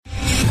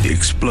The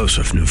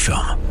explosive new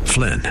film,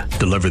 Flynn,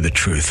 deliver the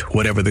truth,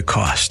 whatever the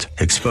cost,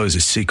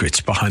 exposes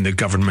secrets behind the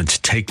government's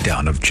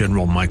takedown of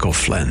General Michael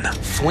Flynn.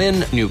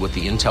 Flynn knew what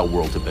the intel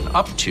world had been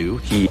up to.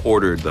 He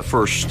ordered the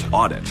first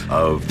audit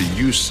of the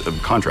use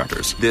of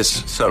contractors.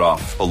 This set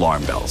off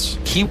alarm bells.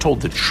 He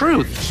told the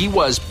truth. He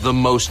was the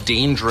most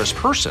dangerous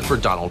person for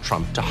Donald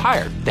Trump to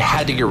hire. They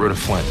had to get rid of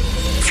Flynn.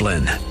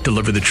 Flynn,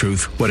 deliver the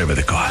truth, whatever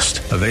the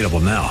cost. Available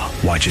now.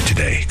 Watch it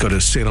today. Go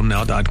to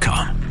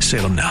salemnow.com.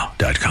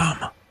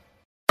 salemnow.com.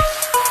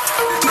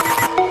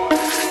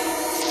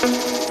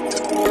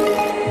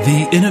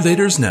 The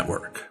Innovators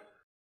Network.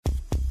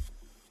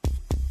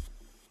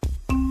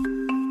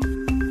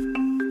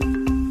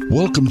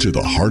 Welcome to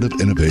the Heart of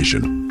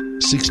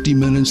Innovation. 60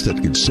 minutes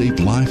that could save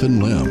life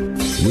and limb,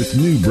 with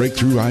new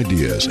breakthrough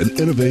ideas and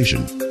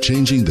innovation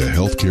changing the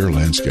healthcare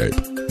landscape.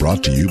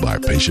 Brought to you by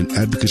patient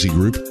advocacy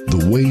group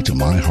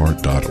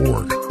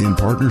thewaytomyheart.org in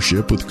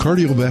partnership with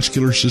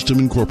Cardiovascular System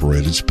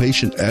Incorporated's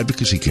patient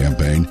advocacy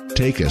campaign,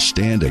 Take a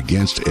Stand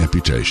Against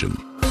Amputation.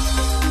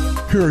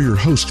 Here are your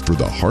hosts for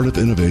the Heart of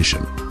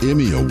Innovation,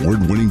 Emmy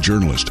Award-winning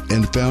journalist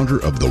and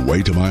founder of The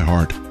Way to My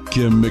Heart,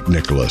 Kim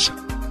McNicholas,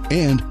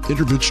 and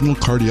interventional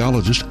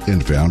cardiologist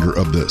and founder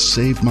of the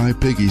Save My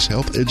Piggies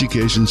Health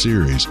Education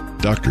Series,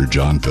 Dr.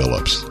 John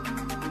Phillips.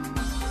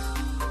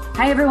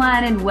 Hi,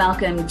 everyone, and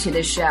welcome to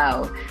the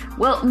show.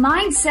 Well,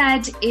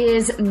 mindset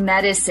is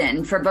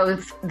medicine for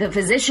both the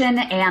physician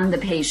and the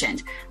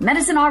patient.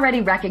 Medicine already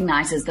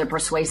recognizes the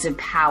persuasive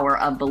power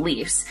of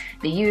beliefs.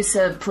 The use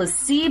of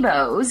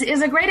placebos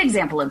is a great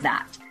example of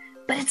that.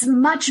 But it's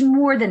much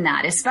more than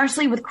that,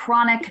 especially with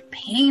chronic,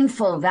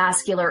 painful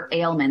vascular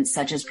ailments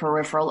such as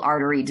peripheral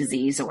artery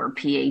disease, or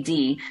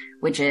PAD,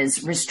 which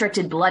is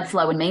restricted blood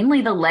flow in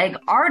mainly the leg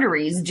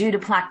arteries due to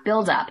plaque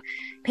buildup.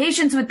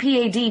 Patients with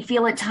PAD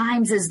feel at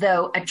times as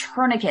though a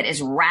tourniquet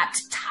is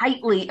wrapped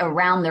tightly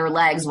around their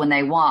legs when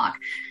they walk.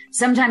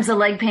 Sometimes the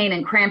leg pain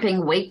and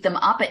cramping wake them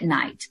up at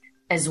night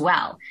as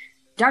well.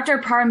 Dr.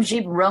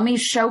 Paramjit Romi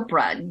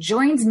Chopra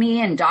joins me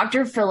and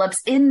Dr.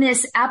 Phillips in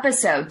this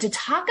episode to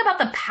talk about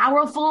the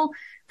powerful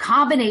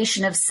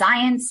combination of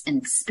science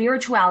and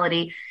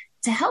spirituality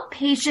to help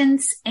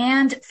patients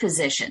and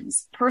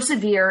physicians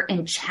persevere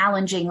in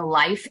challenging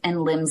life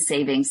and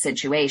limb-saving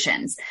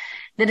situations.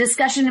 The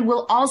discussion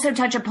will also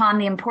touch upon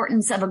the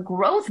importance of a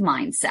growth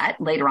mindset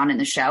later on in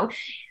the show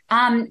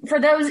for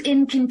those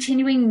in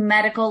continuing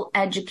medical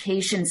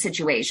education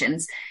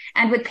situations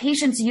and with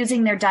patients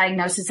using their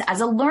diagnosis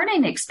as a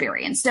learning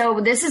experience. So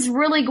this is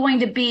really going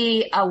to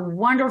be a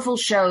wonderful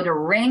show to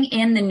ring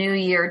in the new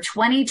year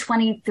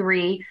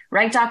 2023.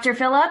 Right, Dr.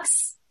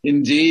 Phillips?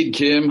 Indeed,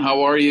 Kim.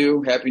 How are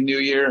you? Happy New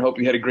Year. Hope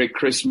you had a great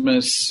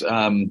Christmas.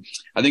 I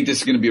think this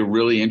is going to be a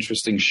really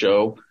interesting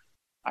show.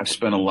 I've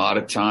spent a lot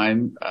of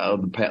time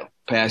the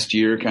past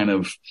year kind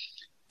of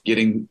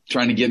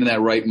trying to get in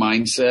that right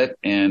mindset,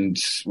 and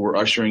we're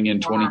ushering in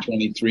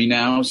 2023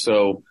 now.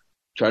 So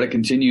try to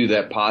continue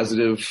that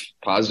positive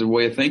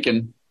way of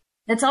thinking.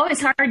 It's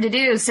always hard to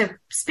do. So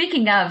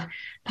speaking of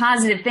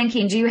positive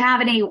thinking, do you have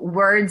any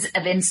words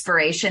of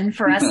inspiration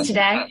for us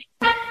today?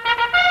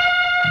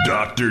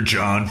 Dr.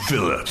 John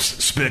Phillips'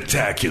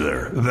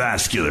 spectacular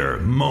vascular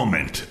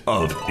moment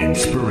of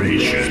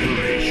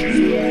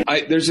inspiration.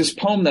 There's this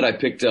poem that I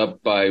picked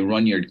up by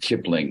Rudyard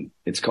Kipling.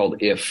 It's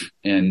called If,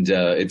 and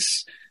I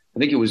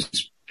think it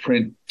was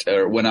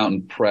went out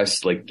and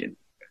pressed like in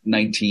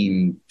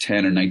 1910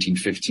 or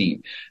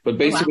 1915. But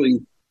basically,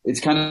 It's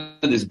kind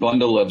of this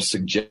bundle of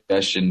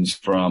suggestions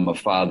from a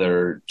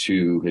father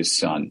to his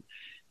son.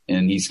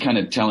 And he's kind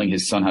of telling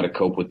his son how to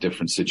cope with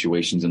different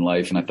situations in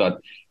life. And I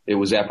thought it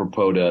was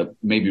apropos to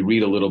maybe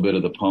read a little bit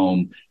of the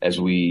poem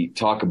as we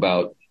talk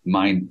about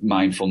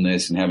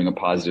mindfulness and having a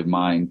positive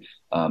mind,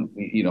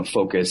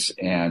 focus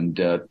and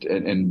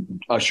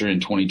usher in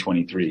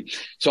 2023.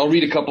 So I'll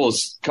read a couple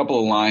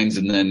of lines,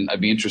 and then I'd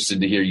be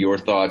interested to hear your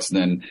thoughts. And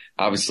then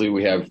obviously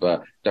we have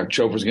Dr.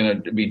 Chopra's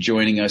going to be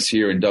joining us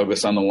here, and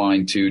Douglas on the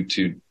line too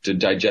to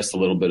digest a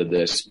little bit of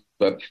this.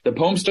 But the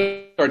poem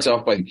starts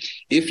off by,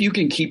 if you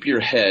can keep your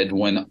head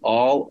when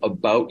all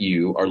about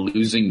you are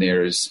losing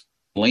theirs,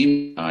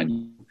 blame on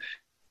you.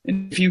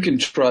 And if you can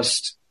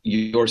trust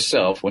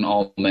yourself when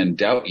all men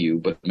doubt you,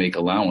 but make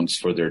allowance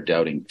for their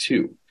doubting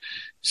too.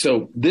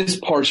 So this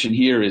portion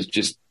here is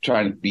just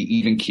trying to be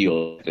even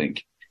keel, I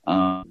think.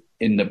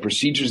 In the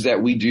procedures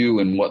that we do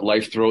and what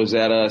life throws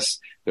at us,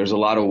 there's a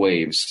lot of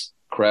waves,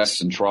 crests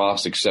and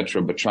troughs,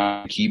 etc. But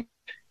try to keep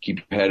your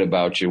head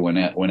about you when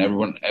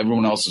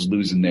everyone else is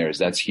losing theirs.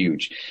 That's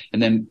huge.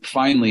 And then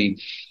finally,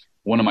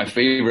 one of my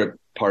favorite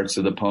parts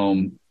of the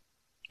poem,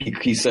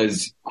 he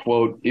says,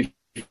 quote, if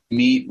you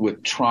meet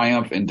with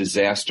triumph and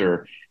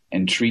disaster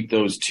and treat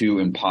those two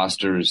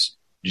imposters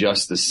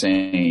just the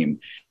same.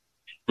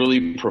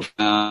 Really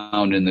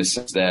profound in the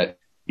sense that,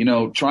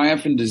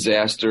 triumph and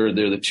disaster,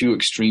 they're the two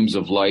extremes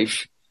of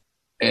life.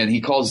 And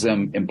he calls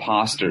them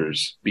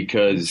imposters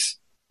because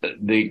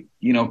they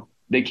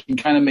can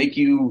kind of make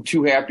you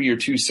too happy or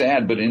too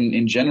sad. But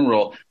in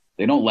general,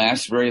 they don't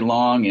last very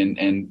long,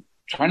 and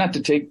try not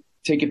to take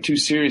take it too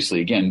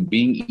seriously. Again,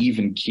 being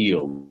even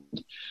keeled.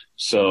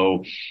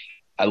 So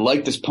I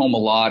like this poem a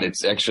lot.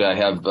 It's actually, I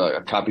have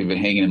a copy of it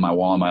hanging in my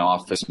wall in my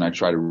office, and I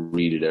try to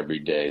read it every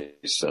day.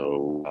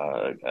 So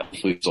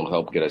hopefully this will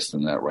help get us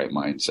in that right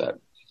mindset.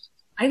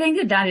 I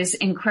think that is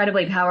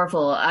incredibly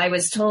powerful. I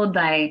was told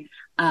by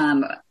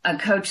a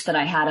coach that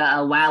I had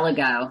a while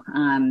ago.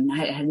 I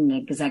had an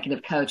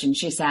executive coach, and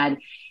she said,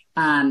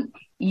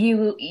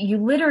 you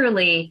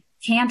literally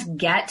can't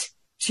get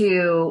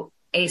to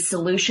a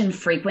solution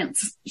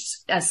frequency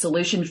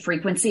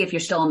if you're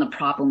still on the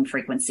problem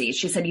frequency.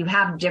 She said you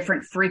have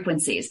different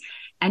frequencies,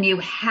 and you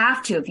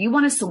have to, if you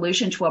want a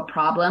solution to a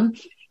problem,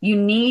 you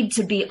need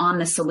to be on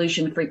the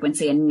solution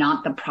frequency and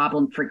not the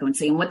problem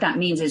frequency. And what that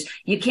means is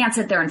you can't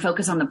sit there and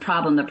focus on the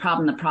problem,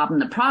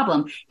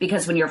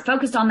 because when you're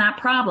focused on that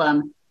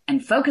problem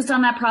and focused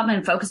on that problem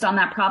and focused on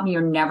that problem,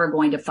 you're never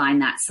going to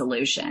find that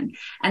solution.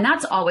 And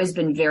that's always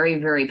been very,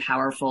 very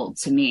powerful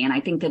to me. And I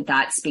think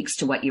that speaks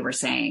to what you were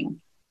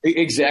saying.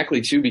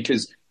 Exactly, too,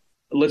 because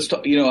let's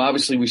talk,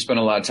 obviously we spend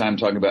a lot of time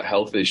talking about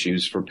health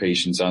issues for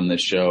patients on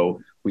this show.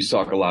 We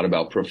talk a lot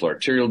about peripheral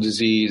arterial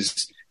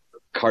disease,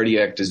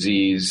 cardiac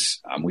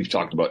disease. We've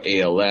talked about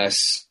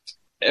ALS,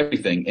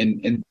 everything.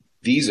 And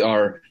these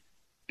are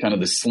kind of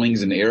the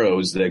slings and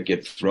arrows that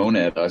get thrown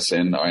at us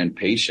and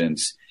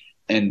patients.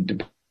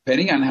 And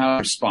depending on how I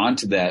respond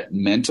to that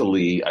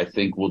mentally, I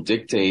think will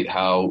dictate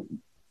how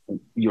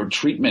your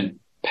treatment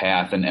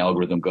path and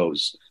algorithm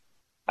goes.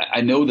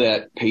 I know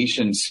that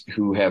patients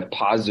who have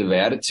positive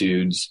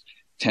attitudes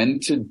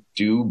tend to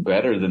do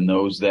better than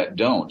those that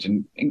don't.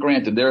 And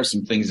granted, there are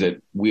some things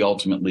that we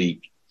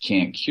ultimately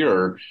can't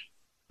cure,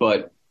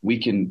 but we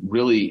can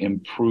really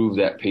improve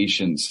that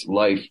patient's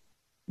life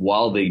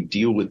while they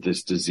deal with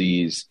this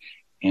disease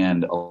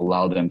and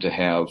allow them to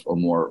have a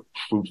more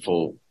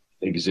fruitful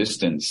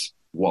existence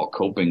while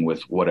coping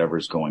with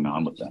whatever's going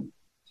on with them.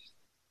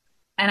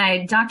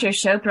 And Dr.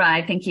 Chopra,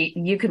 I think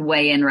you could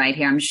weigh in right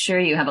here. I'm sure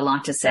you have a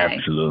lot to say.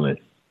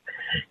 Absolutely.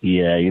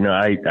 Yeah,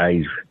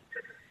 I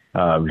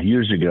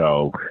years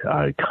ago,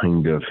 I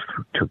kind of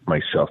took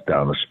myself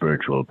down a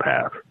spiritual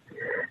path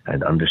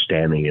and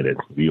understanding it.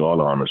 We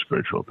all are on a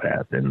spiritual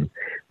path. And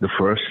the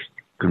first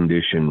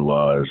condition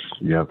was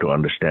you have to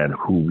understand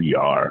who we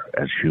are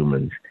as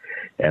humans.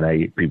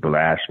 And people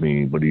ask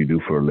me, what do you do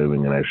for a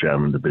living? And I say,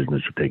 I'm in the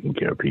business of taking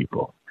care of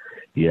people.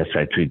 Yes,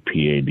 I treat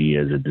PAD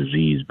as a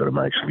disease, but I'm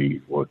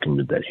actually working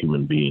with that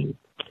human being.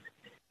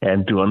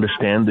 And to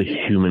understand the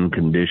human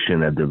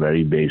condition at the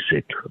very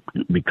basic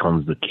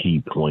becomes the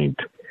key point.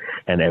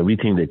 And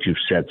everything that you've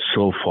said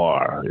so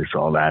far is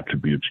all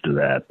attributes to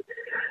that.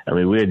 I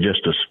mean, we're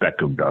just a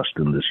speck of dust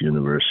in this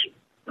universe.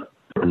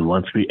 And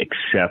once we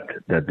accept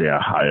that there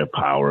are higher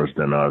powers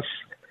than us,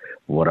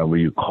 whatever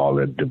you call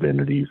it,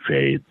 divinity,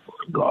 faith,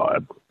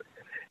 God,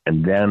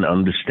 and then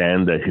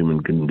understand that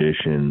human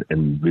condition,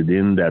 and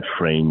within that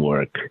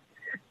framework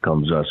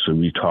comes us. So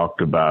we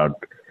talked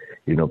about,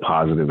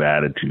 positive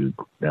attitude.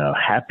 Now,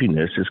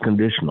 happiness is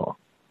conditional.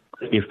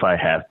 If I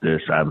have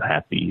this, I'm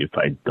happy. If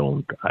I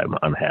don't, I'm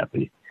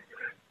unhappy.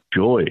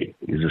 Joy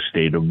is a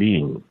state of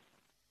being.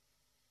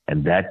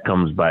 And that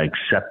comes by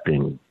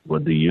accepting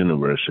what the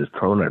universe has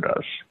thrown at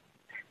us.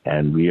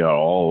 And we are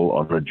all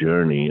on a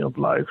journey of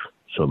life,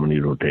 so many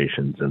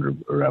rotations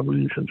and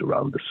revolutions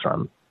around the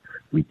sun.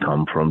 We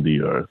come from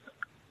the earth,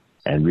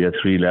 and we have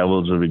 3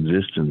 levels of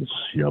existence: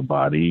 your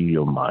body,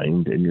 your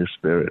mind, and your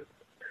spirit.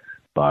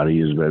 Body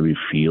is where we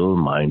feel,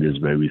 mind is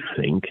where we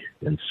think,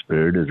 and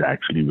spirit is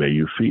actually where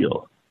you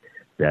feel.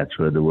 That's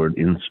where the word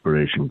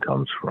inspiration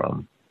comes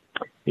from,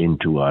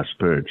 into our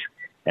spirits.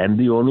 And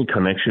the only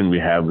connection we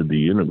have with the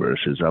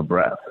universe is our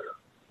breath.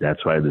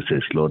 That's why they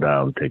say, slow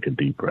down, take a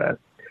deep breath.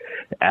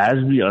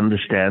 As we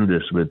understand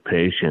this with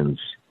patience,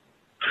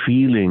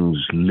 feelings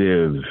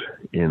live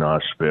in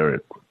our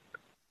spirit.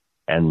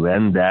 And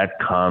when that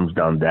calms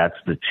down, that's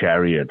the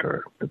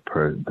charioteer.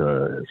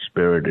 The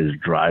spirit is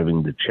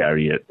driving the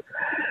chariot,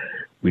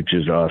 which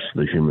is us,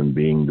 the human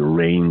being. The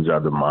reins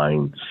are the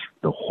minds.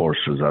 The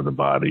horses are the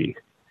body.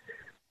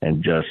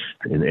 And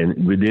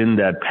within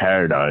that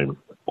paradigm,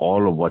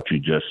 all of what you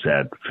just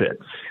said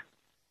fits.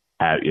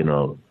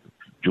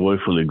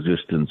 Joyful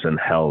existence and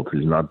health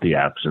is not the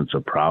absence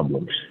of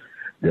problems.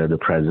 They're the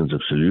presence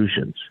of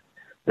solutions.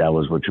 That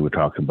was what you were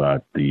talking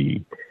about,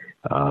 the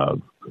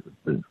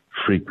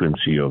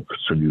frequency of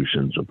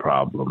solutions or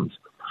problems.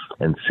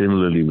 And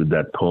similarly with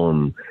that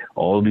poem,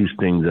 all these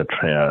things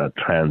are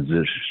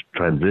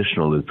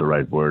transitional is the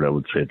right word, I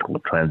would say,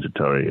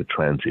 transitory or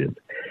transient.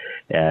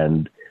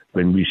 And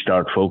when we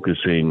start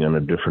focusing on a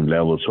different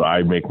level, so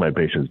I make my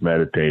patients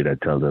meditate, I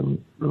tell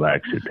them,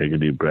 relax, you take a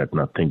deep breath,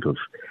 now think of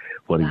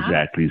what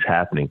exactly is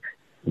happening.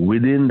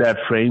 Within that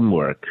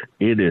framework,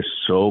 it is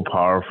so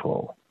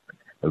powerful.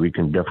 We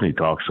can definitely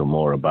talk some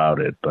more about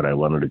it, but I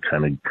wanted to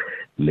kind of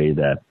lay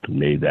that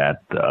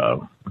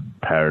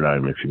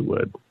paradigm, if you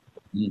would.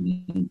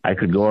 Mm-hmm. I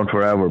could go on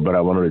forever, but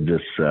I wanted to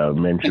just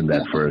mention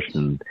that first,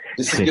 and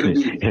we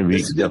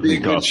can definitely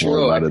talk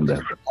more about it.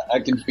 I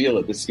can feel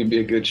it. This is going to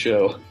be a good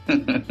show.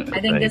 I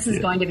think this is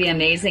going to be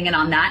amazing. And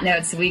on that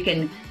note, so we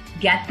can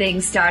get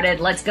things started.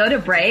 Let's go to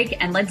break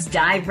and let's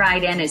dive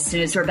right in as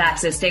soon as we're back.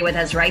 So stay with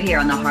us right here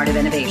on the Heart of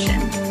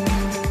Innovation.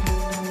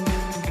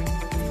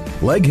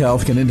 Leg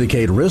health can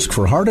indicate risk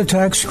for heart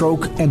attack,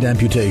 stroke, and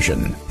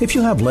amputation. If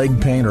you have leg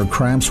pain or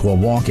cramps while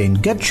walking,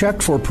 get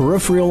checked for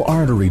peripheral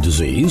artery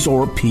disease,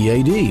 or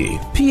PAD.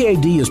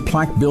 PAD is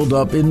plaque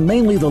buildup in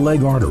mainly the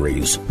leg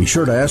arteries. Be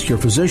sure to ask your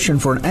physician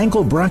for an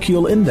ankle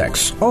brachial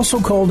index, also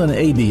called an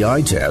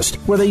ABI test,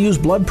 where they use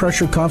blood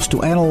pressure cuffs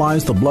to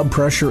analyze the blood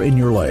pressure in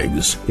your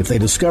legs. If they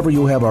discover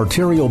you have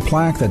arterial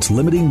plaque that's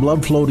limiting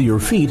blood flow to your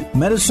feet,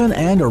 medicine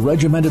and a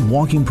regimented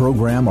walking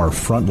program are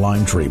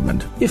frontline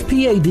treatment. If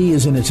PAD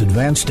is in its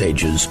advanced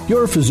stages,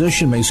 your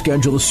physician may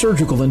schedule a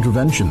surgical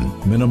intervention.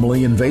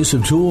 Minimally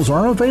invasive tools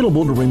are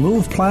available to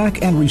remove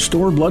plaque and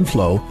restore blood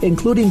flow,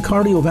 including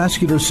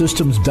Cardiovascular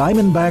System's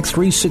Diamondback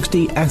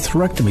 360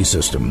 atherectomy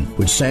system,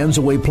 which sands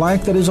away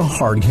plaque that is a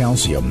hard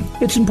calcium.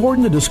 It's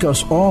important to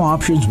discuss all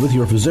options with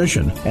your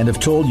physician, and if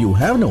told you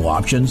have no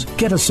options,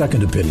 get a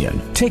second opinion.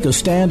 Take a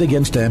stand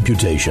against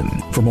amputation.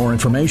 For more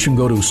information,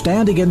 go to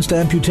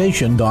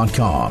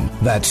standagainsamputation.com.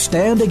 That's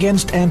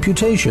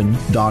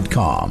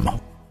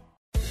standagainsamputation.com.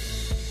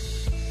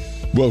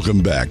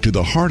 Welcome back to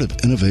the Heart of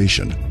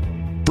Innovation.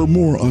 For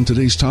more on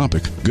today's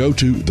topic, go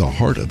to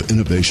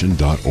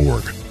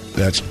theheartofinnovation.org.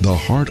 That's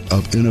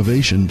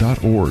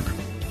theheartofinnovation.org.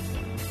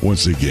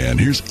 Once again,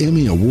 here's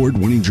Emmy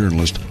Award-winning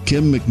journalist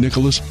Kim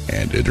McNicholas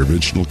and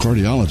interventional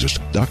cardiologist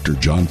Dr.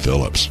 John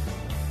Phillips.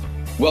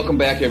 Welcome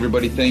back,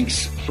 everybody.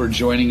 Thanks for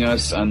joining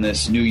us on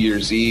this New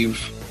Year's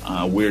Eve.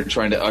 We're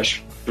trying to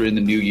usher in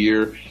the new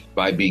year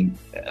by being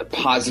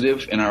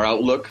positive in our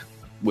outlook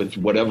with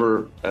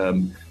whatever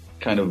kind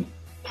of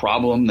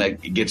problem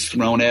that gets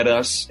thrown at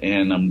us.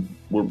 And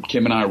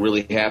Kim and I are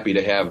really happy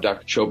to have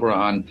Dr.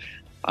 Chopra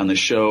on the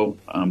show,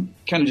 kind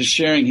of just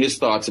sharing his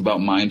thoughts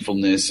about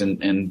mindfulness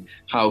and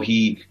how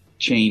he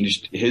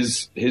changed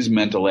his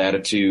mental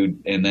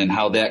attitude, and then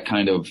how that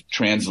kind of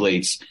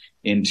translates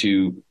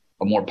into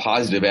a more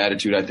positive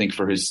attitude, I think,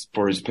 for his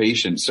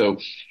patients. So,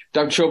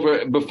 Dr.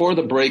 Chopra, before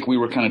the break, we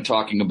were kind of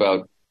talking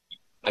about,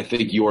 I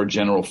think, your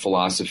general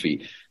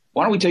philosophy.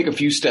 Why don't we take a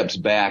few steps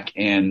back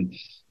and,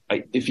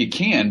 if you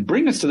can,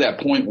 bring us to that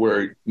point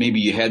where maybe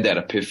you had that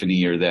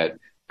epiphany or that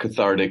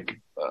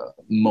cathartic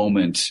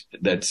moment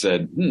that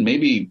said,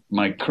 maybe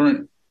my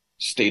current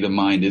state of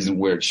mind isn't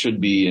where it should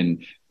be,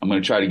 and I'm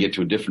going to try to get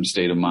to a different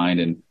state of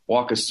mind, and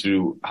walk us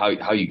through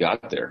how you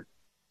got there.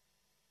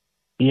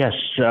 Yes.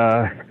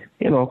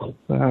 We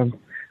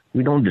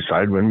don't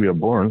decide when we are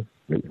born.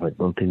 I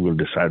don't think we'll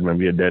decide when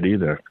we are dead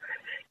either.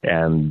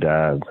 And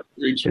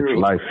it's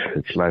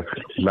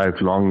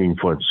life longing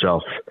for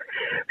itself.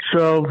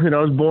 So, I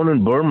was born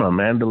in Burma,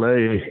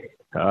 Mandalay,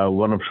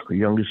 one of the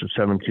youngest of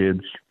 7 kids.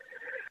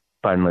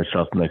 Find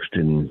myself next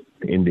in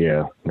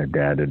India. My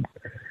dad had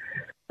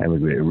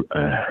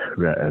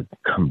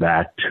come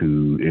back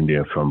to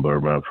India from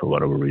Burma for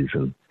whatever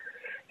reason.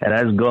 And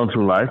as going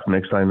through life,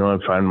 next I know, I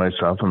find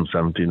myself, I'm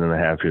 17 and a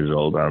half years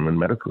old, I'm in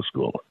medical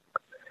school.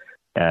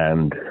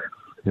 And,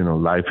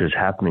 life is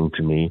happening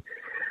to me.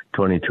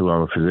 22,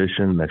 I'm a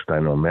physician. Next I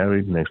know I'm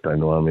married. Next I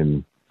know I'm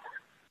in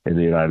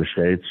the United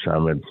States.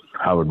 I'm at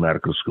Harvard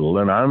Medical School.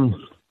 And I'm,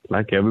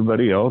 like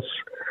everybody else,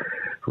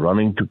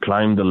 running to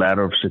climb the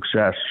ladder of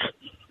success.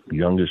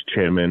 Youngest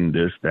chairman,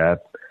 this,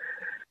 that.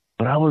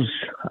 But I was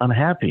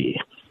unhappy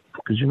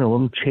because,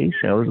 I'm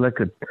chasing. I was like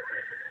a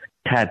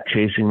cat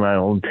chasing my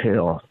own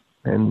tail.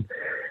 And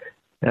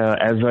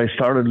as I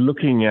started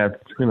looking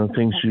at,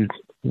 things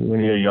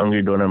when you're young,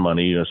 you don't have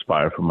money, you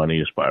aspire for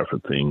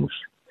things.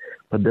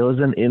 But there was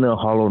an inner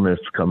hollowness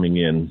coming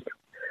in.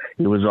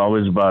 It was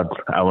always about,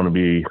 I want to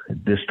be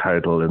this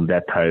title and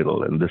that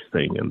title and this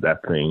thing and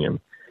that thing. And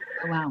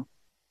wow.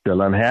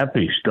 Still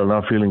unhappy, still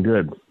not feeling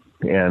good.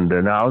 And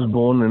now I was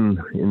born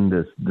in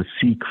the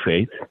Sikh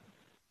faith.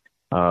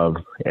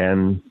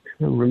 And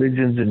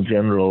religions in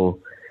general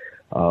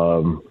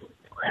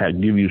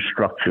give you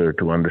structure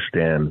to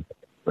understand.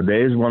 But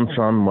there is one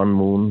sun, one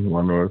moon,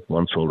 one earth,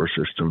 one solar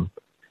system.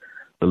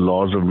 The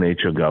laws of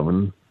nature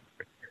govern.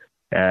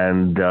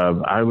 And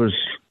I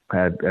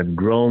had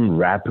grown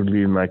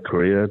rapidly in my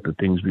career, the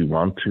things we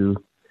want to,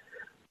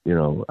 et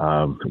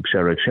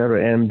cetera, et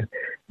cetera. And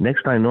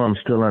next I know I'm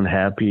still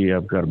unhappy.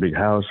 I've got a big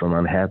house. I'm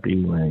unhappy.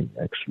 My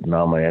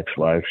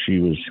ex-wife, she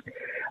was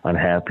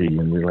unhappy.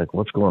 And we're like,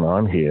 what's going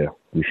on here?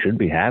 We should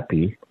be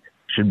happy.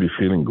 Should be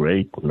feeling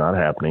great. Not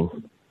happening.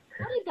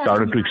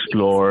 Started to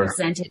explore.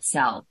 Present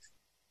itself.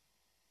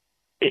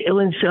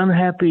 When you're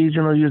unhappy,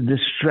 you're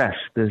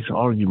distressed. There's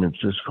arguments,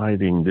 there's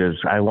fighting.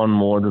 I want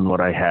more than what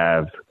I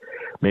have.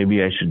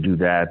 Maybe I should do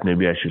that.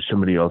 Maybe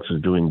somebody else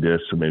is doing this,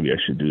 so maybe I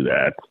should do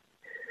that.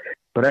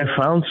 But I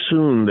found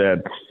soon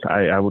that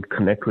I would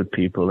connect with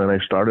people, and I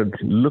started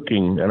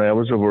looking, and I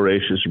was a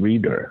voracious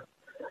reader.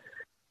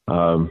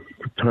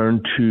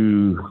 Turned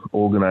to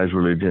organized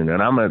religion,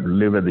 and I'm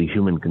live at the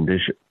human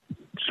condition.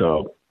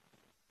 So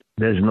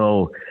there's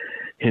no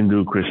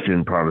Hindu,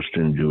 Christian,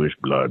 Protestant, Jewish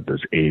blood.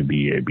 There's A,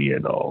 B,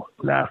 and O.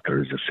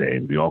 Laughter is the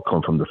same. We all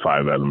come from the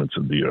 5 elements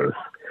of the earth.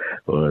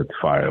 earth,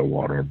 fire,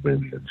 water,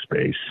 wind, and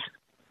space.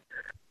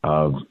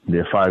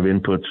 There are 5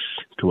 inputs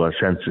to our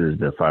senses,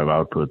 there are 5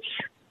 outputs.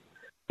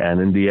 And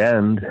in the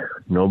end,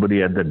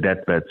 nobody at the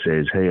deathbed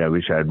says, hey, I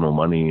wish I had more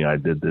money, I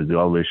did this. They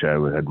all wish I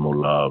had more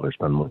love, I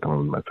spent more time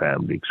with my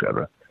family,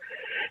 etc.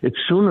 It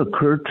soon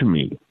occurred to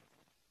me,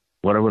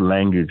 whatever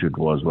language it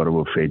was,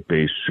 whatever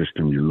faith-based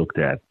system you looked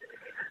at,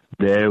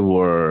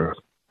 there's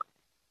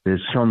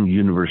some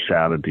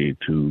universality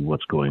to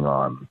what's going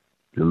on.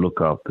 You look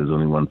up, there's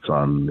only one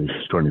sun,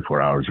 it's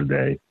 24 hours a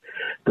day.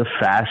 The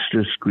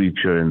fastest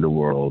creature in the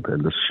world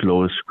and the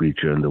slowest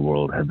creature in the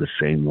world had the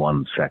same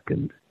 1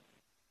 second.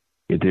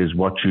 It is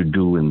what you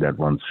do in that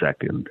 1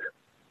 second.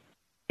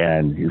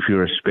 And if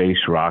you're a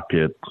space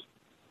rocket,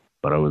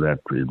 whatever that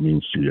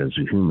means to you as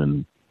a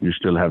human, you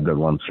still have that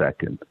 1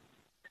 second.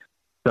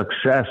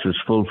 Success is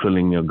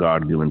fulfilling your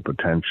God-given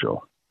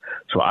potential.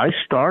 So I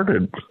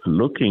started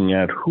looking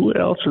at who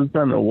else has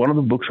done it. One of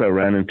the books I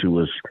ran into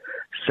was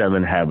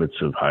 7 Habits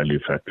of Highly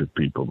Effective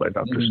People by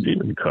Dr.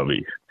 Stephen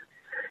Covey.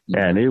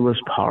 And it was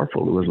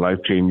powerful. It was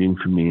life-changing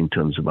for me in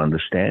terms of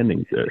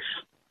understanding this.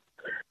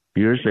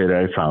 Years later,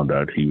 I found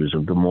out he was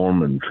of the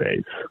Mormon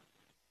faith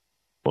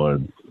or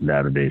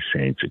Latter-day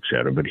Saints,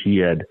 etc. But he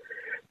had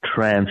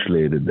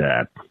translated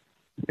that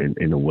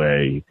in a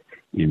way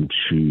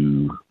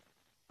into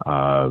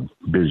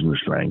business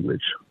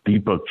language.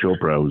 Deepak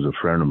Chopra was a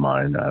friend of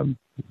mine.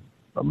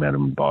 I met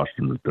him in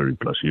Boston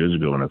 30-plus years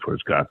ago when I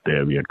first got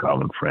there. We had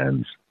common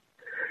friends.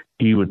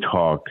 He would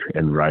talk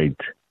and write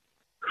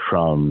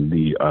from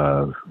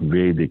the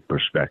Vedic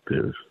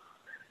perspective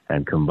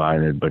and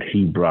combine it, but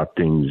he brought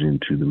things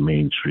into the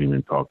mainstream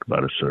and talked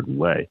about a certain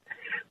way.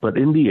 But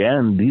in the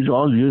end, these are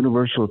all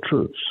universal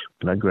truths,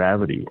 like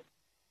gravity.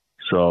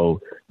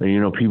 So,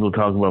 people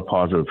talk about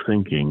positive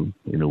thinking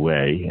in a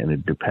way, and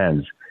it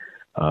depends.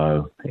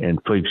 And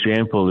for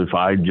example, if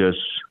I just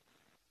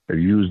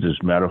use this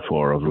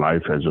metaphor of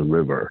life as a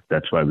river,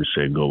 that's why we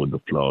say go with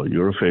the flow.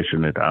 You're a fish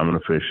in it, I'm a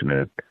fish in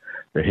it.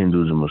 The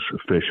Hindu is a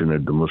fish in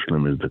it, the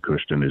Muslim is, the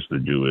Christian is, the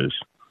Jew is.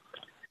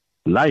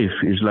 Life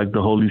is like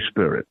the Holy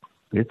Spirit.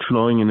 It's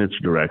flowing in its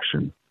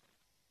direction.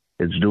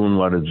 It's doing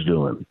what it's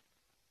doing.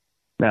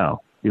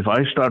 Now, if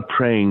I start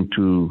praying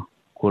to,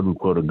 quote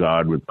unquote, a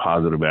God with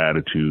positive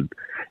attitude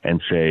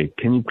and say,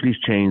 can you please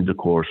change the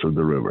course of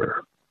the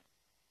river?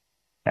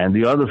 And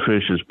the other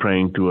fish is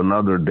praying to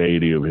another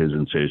deity of his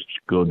and says,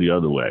 go the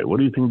other way. What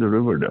do you think the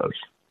river does?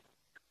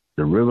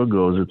 The river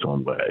goes its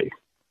own way.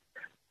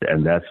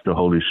 And that's the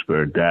Holy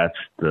Spirit. That's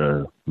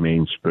the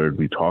main spirit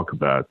we talk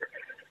about.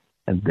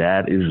 And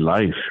that is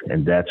life.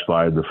 And that's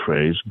why the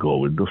phrase, go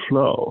with the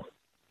flow.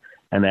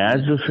 And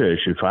as a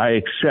fish, if I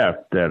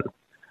accept that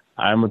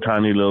I'm a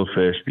tiny little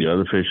fish, the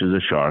other fish is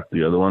a shark,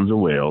 the other one's a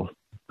whale,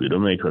 we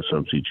don't make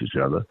ourselves eat each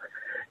other,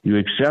 you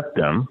accept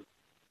them,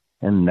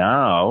 and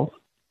now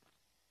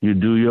you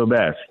do your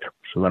best.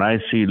 So when I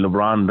see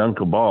LeBron dunk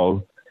a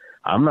ball,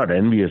 I'm not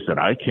envious that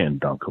I can't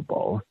dunk a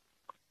ball.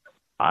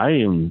 I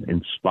am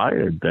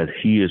inspired that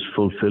he is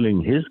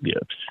fulfilling his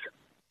gifts.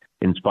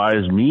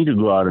 Inspires me to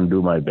go out and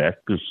do my best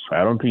because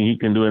I don't think he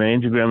can do an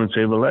angiogram and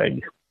save a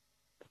leg.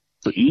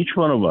 So each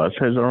one of us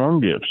has our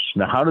own gifts.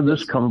 Now, how did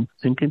this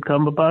thinking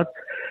come about?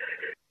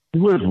 It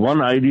was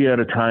one idea at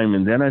a time,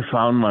 and then I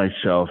found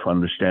myself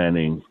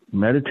understanding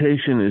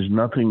meditation is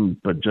nothing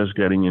but just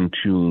getting in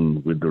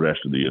tune with the rest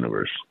of the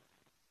universe.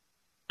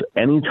 So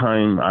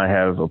anytime I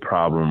have a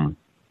problem,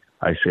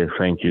 I say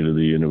thank you to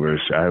the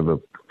universe. I have a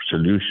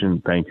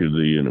solution, thank you to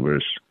the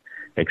universe.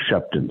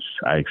 Acceptance.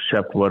 I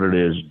accept what it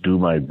is, do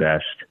my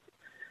best.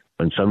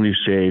 When somebody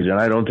says, and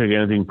I don't take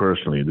anything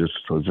personally, this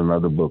was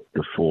another book,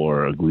 The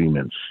 4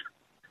 Agreements.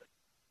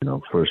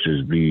 First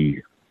is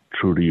be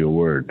true to your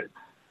word.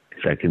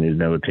 Second is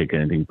never take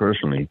anything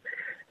personally.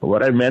 But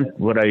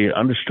what I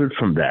understood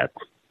from that,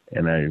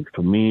 and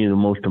for me, the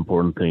most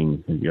important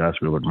thing, if you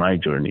ask me about my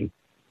journey,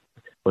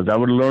 was I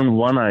would learn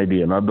one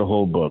idea, not the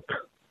whole book,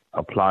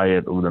 apply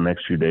it over the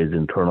next few days,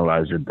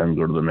 internalize it, then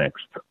go to the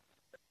next.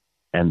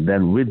 And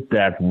then with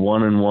that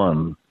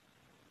one-on-one,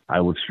 I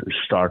would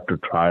start to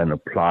try and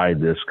apply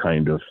this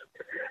kind of,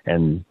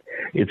 and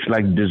it's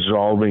like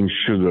dissolving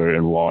sugar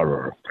in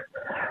water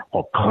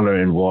or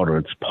color in water.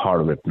 It's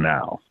part of it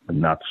now, and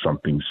not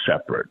something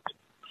separate.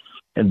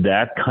 And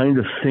that kind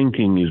of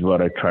thinking is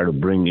what I try to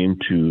bring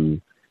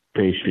into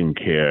patient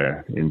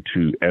care,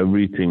 into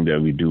everything that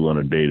we do on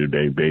a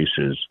day-to-day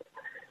basis.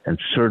 And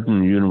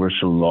certain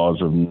universal laws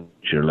of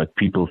nature, like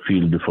people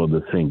feel before they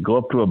think. Go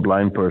up to a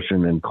blind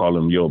person and call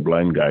him, yo,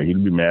 blind guy.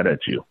 He'll be mad at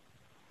you.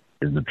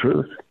 Is the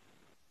truth.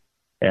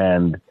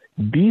 And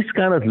these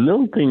kind of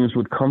little things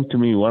would come to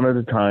me one at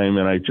a time,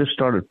 and I just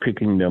started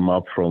picking them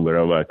up from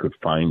wherever I could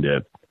find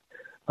it.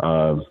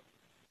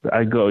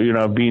 I go,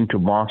 I've been to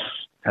mosques,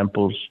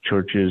 temples,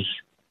 churches.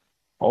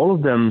 All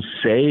of them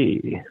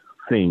say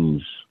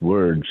things,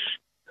 words,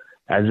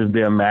 as if they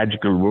are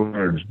magical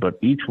words, but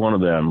each one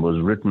of them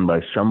was written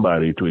by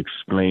somebody to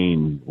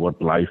explain what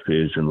life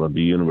is and what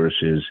the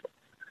universe is,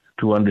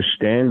 to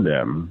understand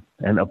them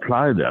and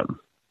apply them.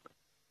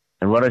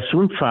 And what I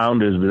soon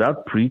found is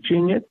without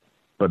preaching it,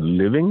 but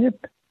living it,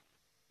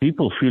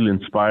 people feel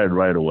inspired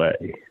right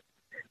away.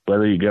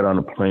 Whether you get on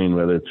a plane,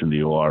 whether it's in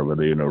the OR,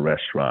 whether you're in a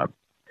restaurant,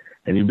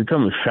 and you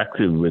become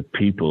effective with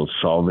people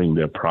solving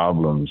their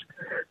problems.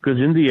 Because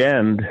in the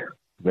end,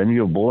 when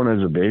you're born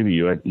as a baby,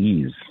 you're at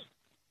ease.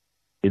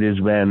 It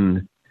is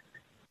when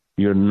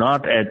you're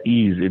not at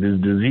ease, it is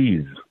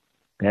disease.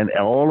 And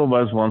all of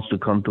us wants to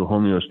come to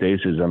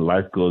homeostasis, and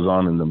life goes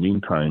on in the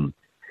meantime.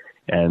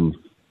 And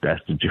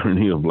that's the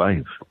journey of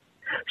life.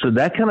 So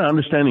that kind of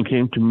understanding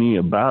came to me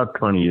about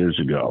 20 years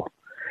ago.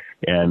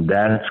 And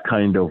that's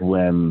kind of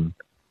when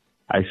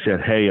I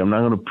said, hey, I'm not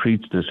going to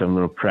preach this. I'm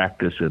going to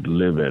practice it,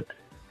 live it.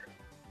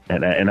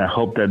 And I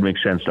hope that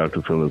makes sense,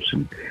 Dr. Phillips,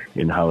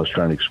 in how I was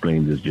trying to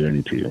explain this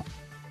journey to you.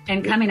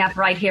 And coming up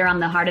right here on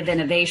the Heart of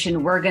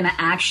Innovation, we're going to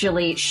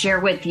actually share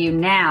with you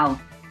now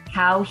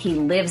how he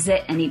lives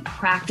it and he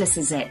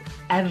practices it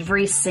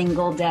every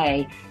single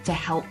day to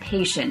help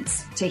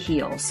patients to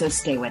heal. So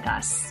stay with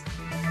us.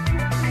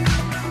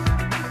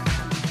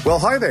 Well,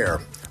 hi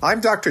there. I'm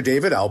Dr.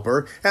 David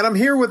Alper, and I'm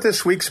here with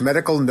this week's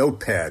Medical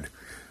Notepad.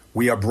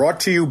 We are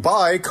brought to you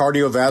by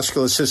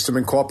Cardiovascular System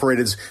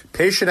Incorporated's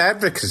Patient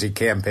Advocacy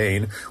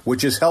Campaign,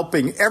 which is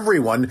helping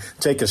everyone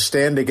take a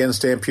stand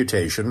against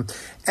amputation,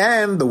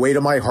 and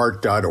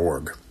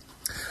thewaytomyheart.org.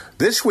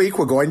 This week,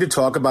 we're going to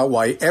talk about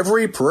why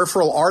every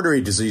peripheral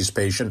artery disease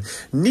patient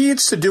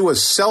needs to do a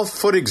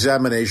self-foot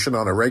examination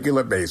on a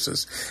regular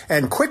basis,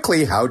 and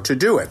quickly how to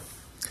do it.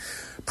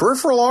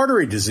 Peripheral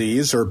artery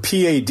disease, or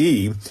PAD,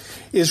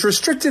 is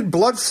restricted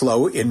blood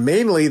flow in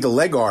mainly the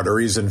leg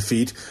arteries and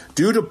feet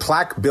due to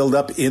plaque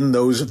buildup in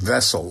those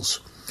vessels.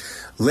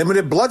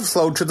 Limited blood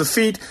flow to the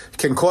feet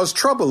can cause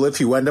trouble if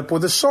you end up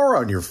with a sore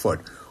on your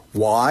foot.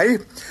 Why?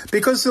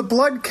 Because the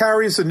blood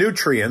carries the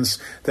nutrients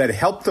that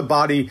help the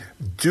body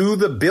do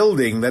the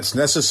building that's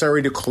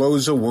necessary to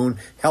close a wound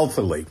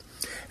healthily.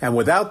 And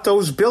without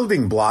those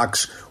building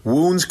blocks,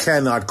 wounds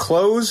cannot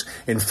close,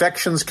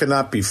 infections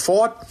cannot be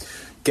fought,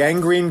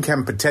 gangrene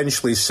can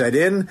potentially set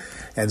in,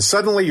 and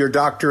suddenly your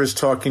doctor is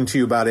talking to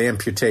you about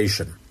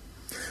amputation.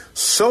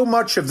 So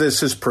much of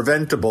this is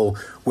preventable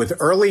with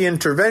early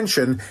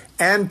intervention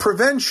and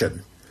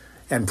prevention.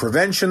 And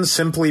prevention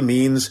simply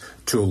means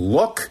to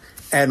look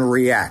and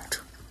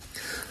react.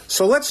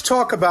 So let's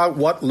talk about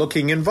what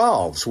looking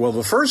involves. Well,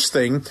 the first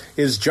thing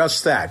is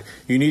just that.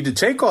 You need to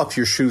take off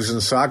your shoes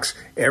and socks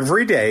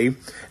every day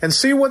and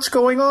see what's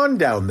going on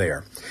down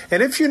there.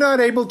 And if you're not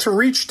able to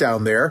reach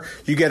down there,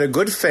 you get a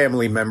good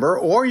family member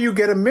or you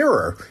get a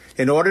mirror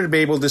in order to be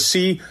able to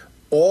see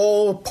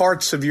all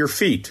parts of your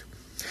feet.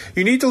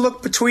 You need to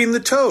look between the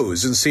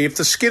toes and see if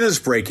the skin is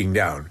breaking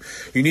down.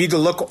 You need to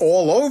look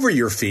all over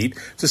your feet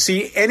to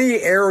see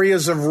any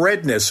areas of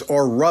redness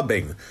or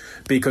rubbing,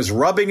 because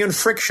rubbing and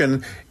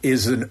friction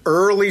is an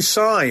early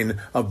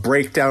sign of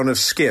breakdown of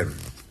skin.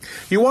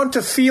 You want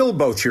to feel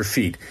both your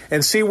feet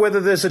and see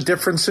whether there's a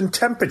difference in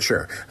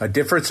temperature. A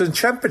difference in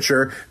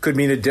temperature could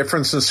mean a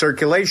difference in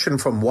circulation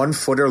from one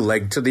foot or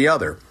leg to the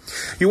other.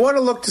 You want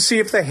to look to see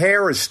if the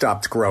hair has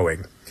stopped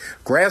growing.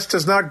 Grass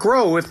does not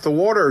grow if the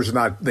water is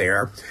not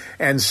there,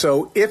 and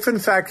so if in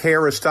fact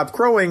hair has stopped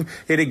growing,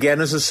 it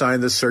again is a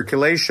sign that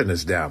circulation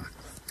is down.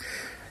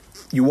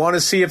 You want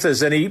to see if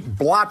there's any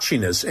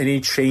blotchiness, any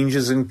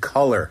changes in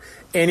color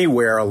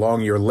anywhere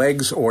along your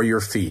legs or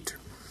your feet.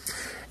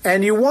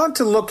 And you want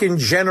to look in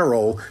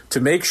general to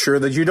make sure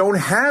that you don't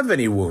have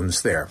any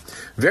wounds there.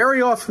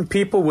 Very often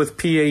people with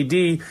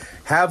PAD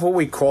have what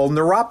we call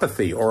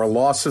neuropathy, or a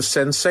loss of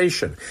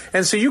sensation.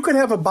 And so you could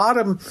have a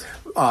bottom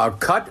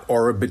cut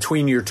or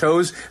between your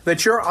toes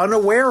that you're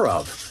unaware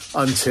of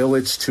until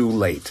it's too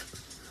late.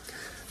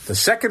 The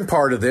second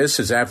part of this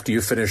is after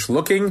you finish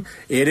looking,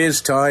 it is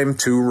time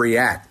to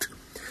react.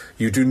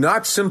 You do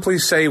not simply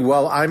say,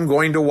 well, I'm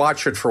going to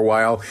watch it for a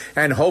while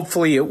and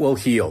hopefully it will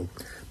heal,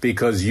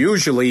 because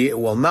usually it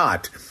will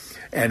not,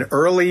 and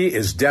early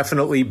is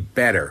definitely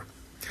better.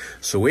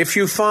 So if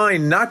you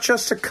find not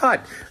just a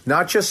cut,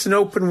 not just an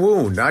open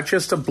wound, not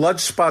just a blood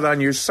spot on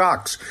your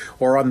socks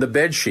or on the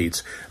bed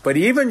sheets, but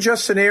even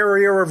just an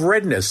area of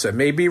redness that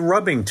may be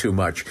rubbing too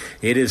much,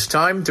 it is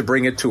time to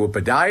bring it to a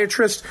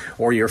podiatrist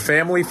or your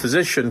family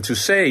physician to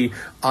say,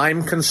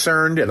 I'm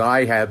concerned and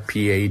I have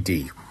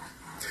PAD.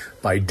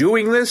 By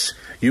doing this,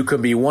 you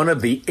can be one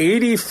of the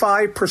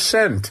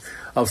 85%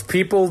 of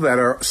people that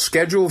are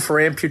scheduled for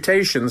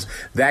amputations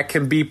that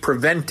can be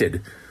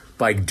prevented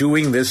by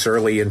doing this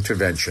early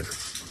intervention.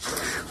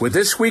 With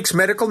this week's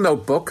Medical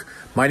Notebook,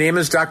 my name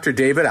is Dr.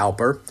 David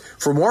Alper.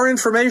 For more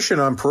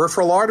information on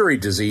peripheral artery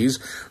disease,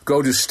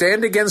 go to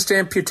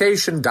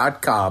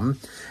standagainstamputation.com,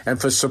 and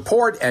for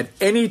support at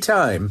any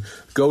time,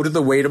 go to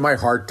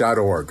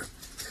thewaytomyheart.org.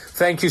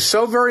 Thank you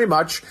so very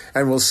much,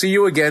 and we'll see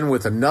you again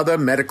with another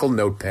Medical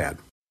Notepad.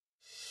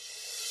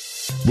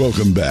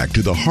 Welcome back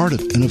to the Heart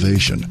of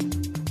Innovation.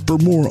 For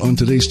more on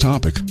today's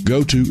topic,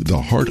 go to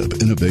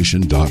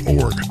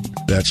theheartofinnovation.org.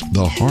 That's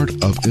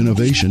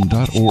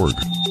theheartofinnovation.org.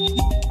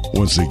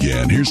 Once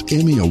again, here's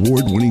Emmy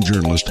Award-winning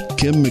journalist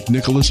Kim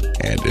McNicholas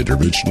and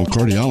interventional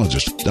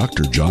cardiologist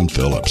Dr. John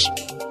Phillips.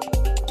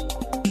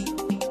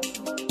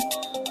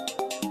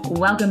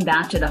 Welcome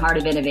back to the Heart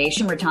of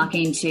Innovation. We're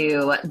talking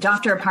to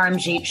Dr.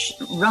 Paramjit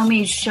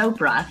Romi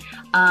Chopra.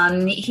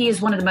 He is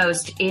one of the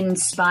most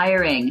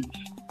inspiring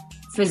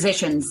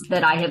physicians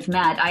that I have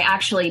met. I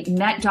actually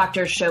met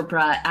Dr.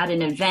 Chopra at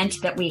an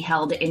event that we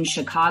held in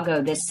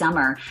Chicago this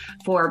summer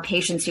for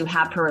patients who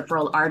have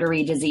peripheral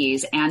artery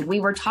disease. And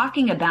we were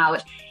talking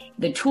about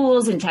the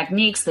tools and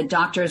techniques that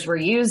doctors were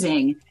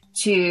using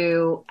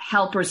to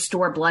help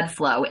restore blood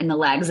flow in the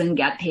legs and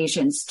get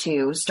patients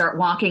to start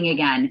walking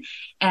again.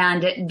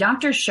 And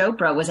Dr.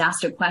 Chopra was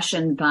asked a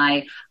question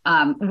by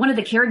one of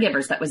the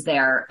caregivers that was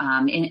there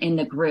in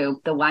the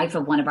group, the wife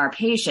of one of our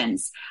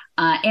patients.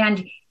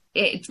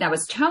 That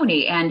was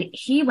Tony. And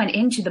he went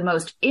into the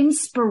most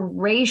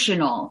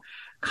inspirational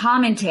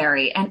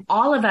commentary, and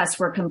all of us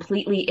were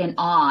completely in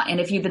awe. And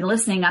if you've been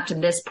listening up to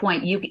this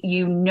point,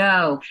 you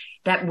know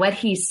that what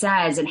he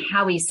says and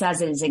how he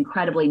says it is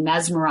incredibly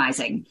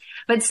mesmerizing.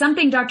 But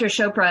something, Dr.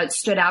 Chopra,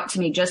 stood out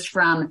to me just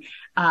from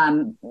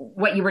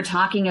what you were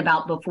talking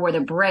about before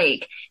the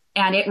break.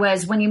 And it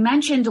was when you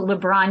mentioned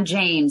LeBron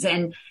James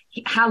and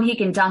how he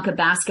can dunk a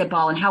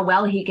basketball and how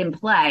well he can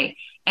play,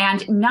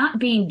 and not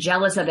being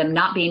jealous of him,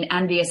 not being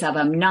envious of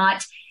him,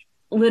 not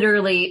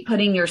literally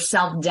putting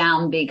yourself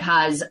down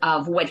because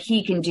of what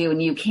he can do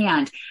and you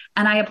can't.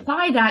 And I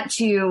apply that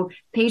to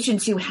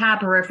patients who have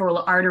peripheral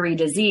artery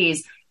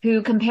disease,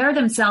 who compare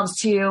themselves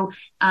to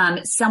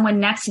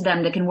someone next to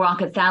them that can walk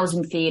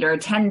 1,000 feet or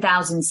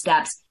 10,000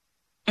 steps,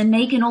 and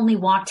they can only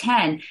walk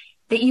 10,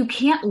 that you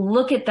can't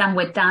look at them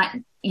with that,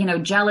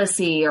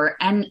 jealousy or,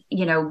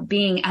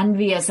 being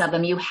envious of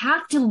them. You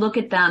have to look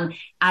at them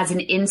as an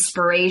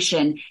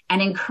inspiration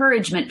and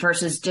encouragement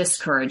versus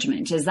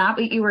discouragement. Is that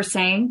what you were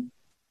saying?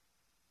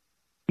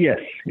 Yes.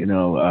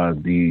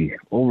 The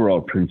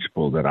overall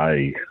principle that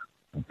I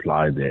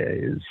apply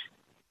there is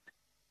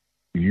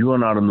you are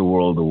not in the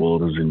world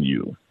is in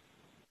you.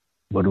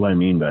 What do I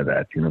mean by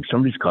that? If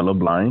somebody's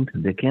colorblind,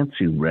 they can't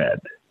see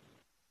red,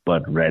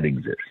 but red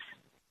exists.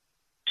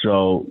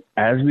 So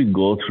as we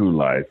go through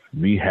life,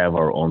 we have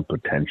our own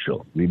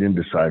potential. We didn't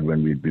decide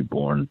when we'd be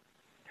born.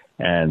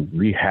 And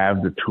we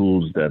have the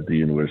tools that the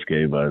universe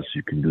gave us.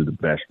 You can do the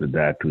best with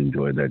that to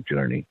enjoy that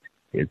journey.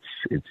 It's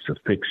a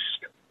fixed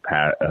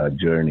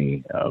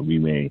journey. We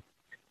may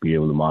be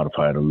able to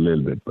modify it a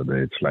little bit, but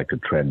it's like a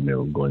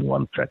treadmill going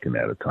 1 second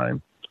at a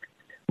time.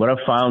 What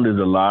I've found is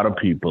a lot of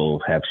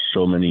people have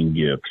so many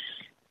gifts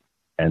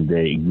and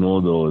they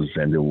ignore those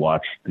and they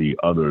watch the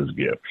others'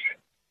 gifts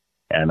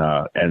and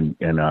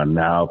are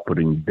now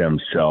putting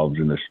themselves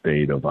in a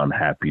state of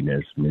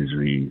unhappiness,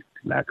 misery,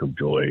 lack of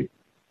joy,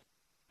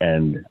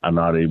 and are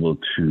not able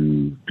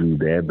to do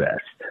their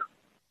best.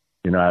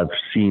 I've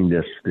seen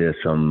this. There's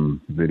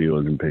some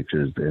videos and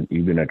pictures, and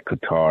even at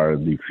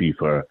Qatar, the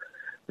FIFA,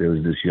 there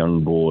was this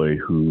young boy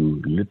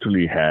who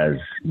literally has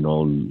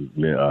no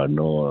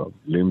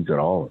limbs at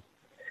all,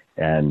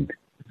 and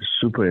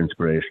super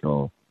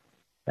inspirational,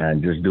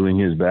 and just doing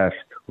his best,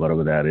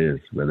 whatever that is.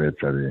 Whether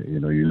it's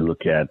you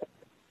look at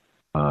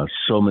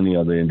so many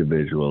other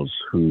individuals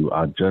who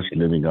are just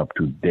living up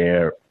to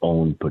their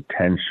own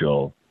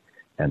potential,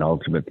 and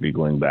ultimately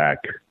going back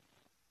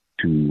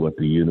to what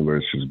the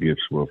universe's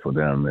gifts were for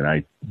them. And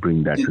I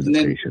bring that to the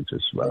patients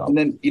as well. And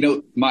then,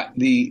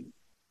 the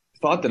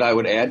thought that I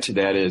would add to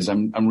that is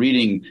I'm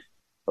reading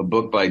a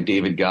book by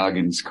David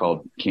Goggins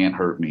called Can't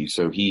Hurt Me.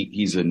 So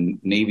he's a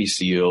Navy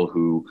SEAL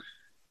who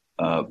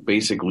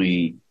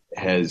basically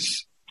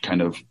has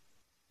kind of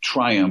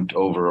triumphed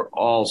over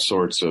all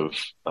sorts of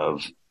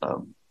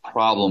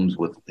problems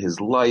with his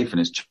life, and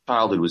his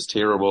childhood was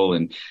terrible.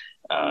 And,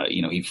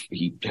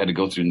 he had to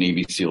go through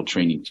Navy SEAL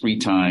training 3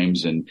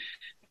 times. And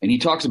he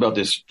talks about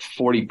this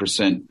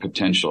 40%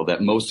 potential,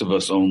 that most of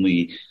us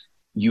only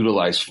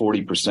utilize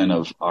 40%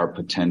 of our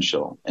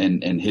potential.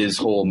 And his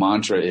whole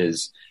mantra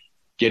is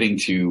getting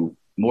to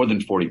more than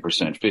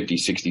 40%, 50,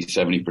 60,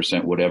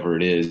 70%, whatever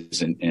it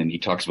is. And he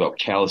talks about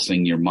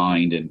callousing your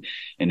mind and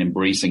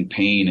embracing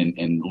pain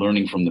and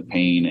learning from the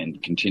pain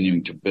and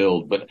continuing to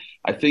build. But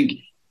I think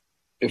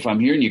if I'm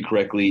hearing you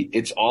correctly,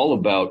 it's all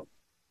about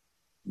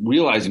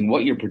realizing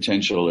what your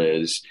potential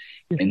is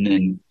and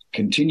then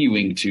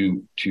continuing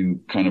to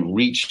kind of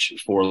reach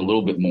for a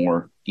little bit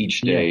more each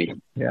day.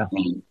 Yeah.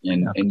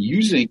 And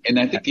using, and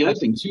I think the other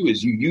thing too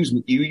is you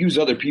use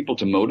other people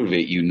to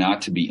motivate you,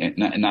 not to be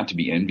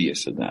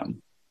envious of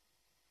them.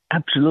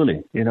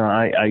 Absolutely.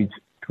 I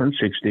turned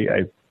 60.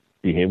 I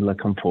behave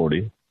like I'm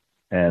 40,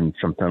 and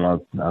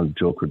sometimes I'll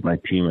joke with my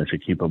team. I say,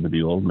 keep up with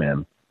the old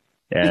man.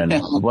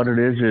 And what it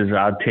is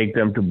I'll take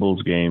them to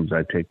Bulls games.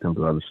 I take them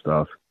to other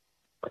stuff.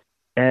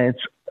 And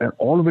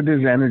all of it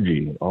is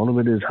energy. All of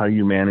it is how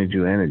you manage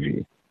your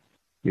energy.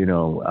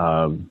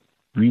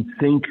 We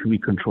think we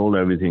control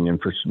everything. And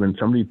when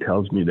somebody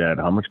tells me that,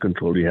 how much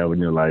control do you have in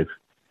your life?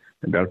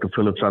 And Dr.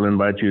 Phillips, I'll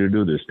invite you to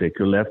do this. Take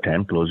your left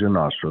hand, close your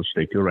nostrils.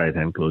 Take your right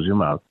hand, close your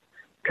mouth.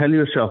 Tell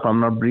yourself, I'm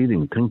not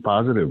breathing. Think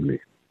positively.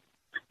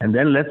 And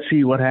then let's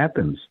see what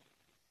happens.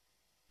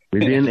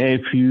 Within a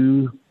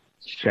few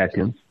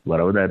seconds,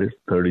 whatever that is,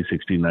 30,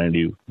 60,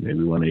 90,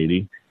 maybe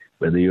 180,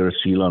 whether you're a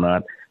SEAL or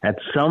not, at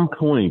some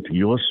point,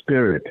 your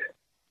spirit,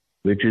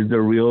 which is the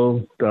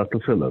real Dr.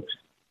 Phillips,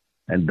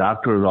 and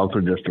doctor is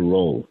also just a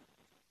role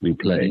we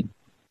play.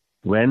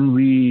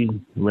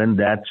 Mm-hmm. When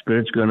that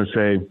spirit's going to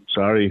say,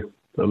 sorry,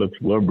 Phillips,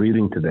 we're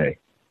breathing today.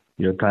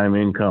 Your time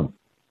ain't come.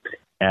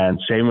 And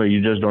same way,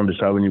 you just don't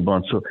decide when you're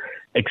born. So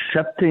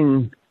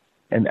accepting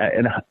and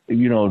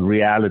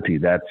reality,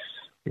 that's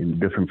in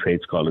different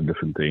faiths call it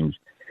different things.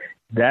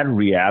 That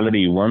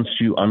reality, once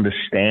you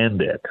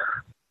understand it,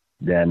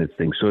 then it's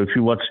things. So if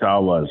you watch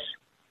Star Wars,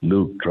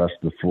 Luke, trust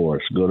the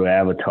Force. Go to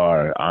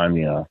Avatar,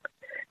 Anya.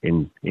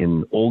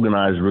 In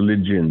organized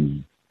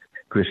religion,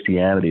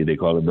 Christianity, they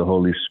call it the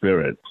Holy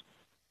Spirit.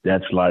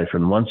 That's life.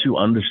 And once you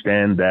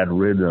understand that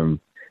rhythm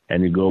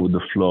and you go with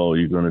the flow,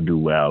 you're going to do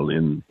well.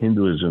 In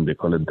Hinduism, they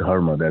call it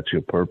dharma. That's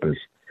your purpose.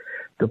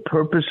 The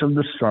purpose of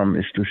the sun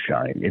is to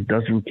shine. It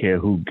doesn't care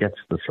who gets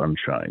the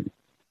sunshine.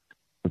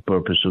 The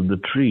purpose of the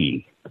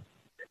tree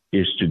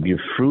is to give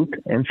fruit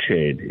and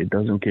shade. It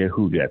doesn't care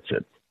who gets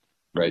it.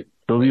 Right.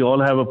 So we all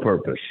have a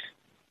purpose.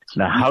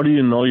 Now, how do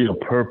you know your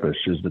purpose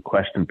is the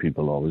question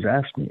people always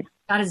ask me.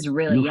 That is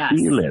really, yes. You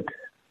feel it.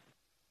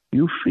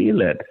 You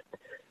feel it.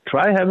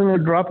 Try having a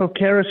drop of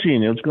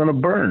kerosene. It's going to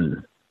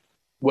burn.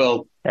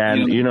 Well,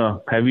 and,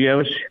 have you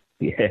ever,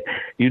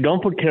 you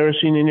don't put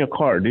kerosene in your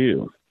car, do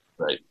you?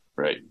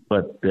 Right.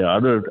 But there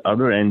are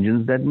other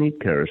engines that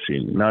need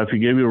kerosene. Now, if you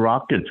gave you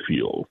rocket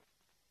fuel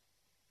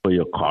for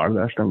your car,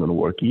 that's not going to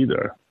work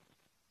either.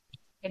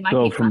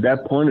 So from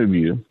that point of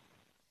view,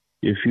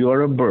 if you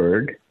are a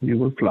bird, you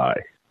will fly.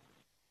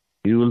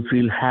 You will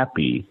feel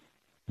happy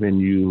when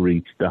you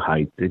reach the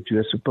height that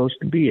you're supposed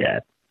to be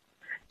at.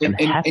 And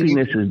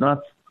happiness is not...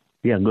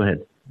 Yeah, go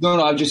ahead.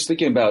 No, I'm just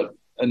thinking about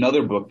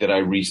another book that I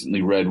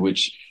recently read,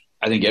 which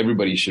I think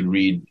everybody should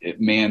read,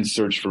 Man's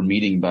Search for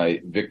Meaning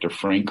by Viktor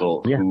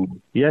Frankl, who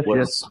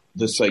was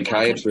the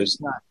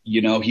psychiatrist,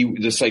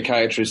 the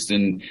psychiatrist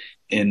in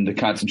the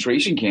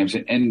concentration camps.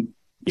 And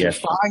to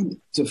find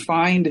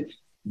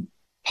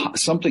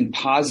something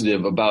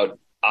positive about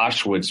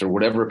Auschwitz or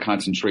whatever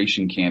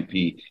concentration camp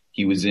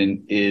he was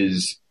in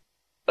is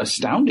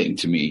astounding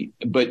to me.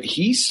 But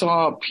he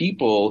saw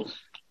people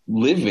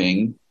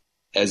living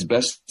as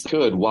best they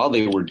could while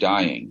they were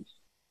dying.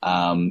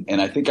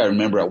 And I think I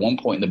remember at one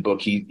point in the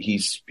book,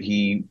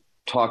 he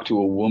talked to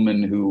a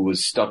woman who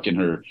was stuck in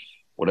her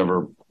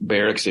whatever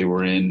barracks they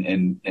were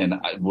in and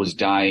was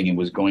dying and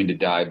was going to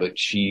die, but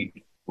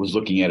she was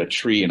looking at a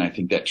tree. And I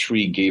think that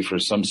tree gave her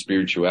some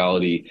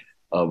spirituality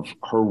of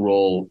her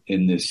role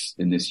in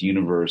this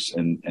universe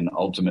and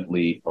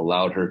ultimately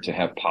allowed her to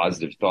have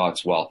positive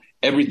thoughts while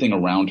everything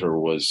around her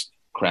was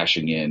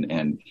crashing in.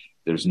 And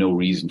there's no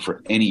reason for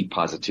any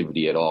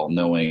positivity at all,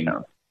 knowing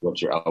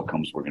what your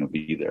outcomes were going to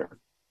be there.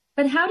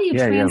 But how do you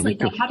translate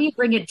that? How do you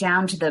bring it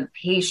down to the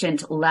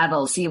patient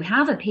level? So you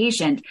have a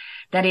patient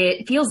that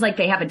it feels like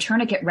they have a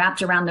tourniquet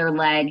wrapped around their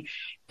leg.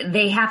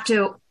 They have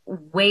to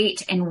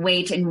wait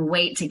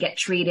to get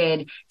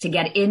treated, to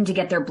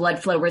get their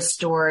blood flow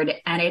restored.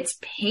 And it's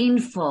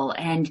painful.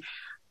 And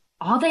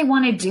all they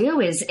want to do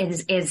is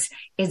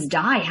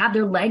die, have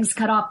their legs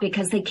cut off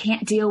because they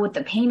can't deal with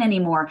the pain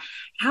anymore.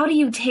 How do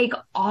you take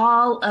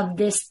all of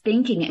this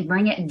thinking and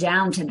bring it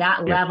down to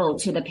that level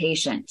to the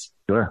patient?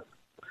 Sure.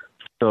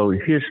 So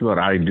here's what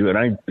I do, and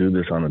I do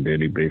this on a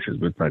daily basis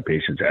with my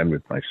patients and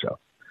with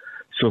myself.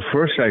 So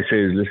first I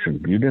say is,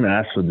 listen, you didn't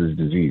ask for this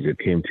disease. It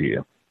came to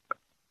you,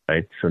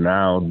 right? So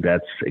now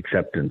that's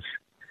acceptance.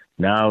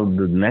 Now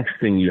the next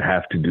thing you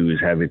have to do is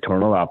have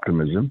eternal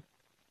optimism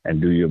and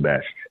do your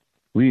best.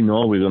 We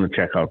know we're going to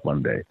check out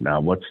one day.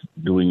 Now, what's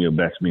doing your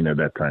best mean at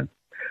that time?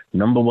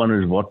 Number one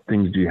is, what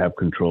things do you have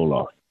control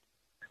of?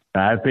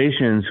 I have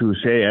patients who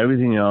say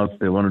everything else,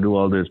 they want to do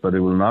all this, but they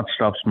will not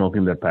stop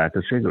smoking that pack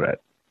of cigarette.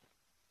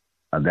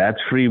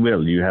 That's free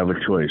will. You have a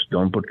choice.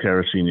 Don't put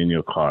kerosene in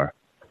your car.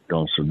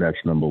 So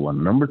that's number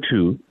one. Number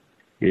two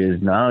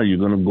is, now you're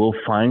going to go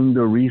find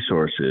the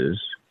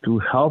resources to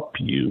help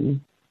you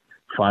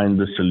find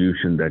the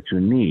solution that you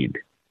need.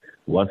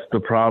 What's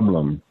the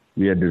problem?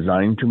 We are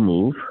designed to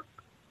move.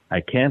 I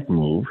can't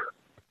move.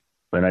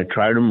 When I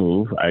try to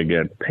move, I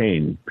get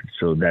pain.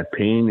 So that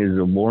pain is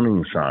a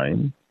warning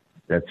sign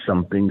that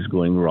something's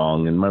going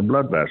wrong in my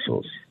blood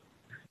vessels.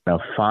 Now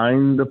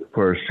find the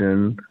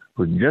person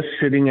who just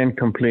sitting and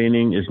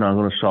complaining is not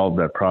going to solve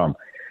that problem.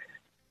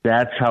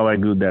 That's how I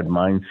do that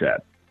mindset.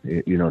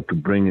 To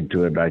bring it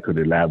to it, I could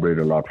elaborate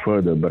a lot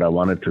further, but I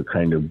wanted to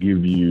kind of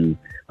give you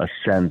a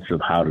sense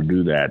of how to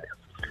do that.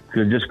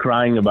 Because just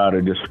crying about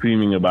it, just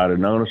screaming about it,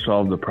 not going to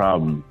solve the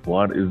problem.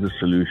 What is the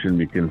solution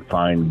we can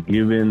find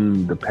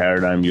given the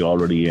paradigm you're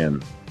already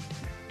in,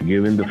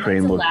 given the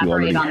framework you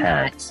already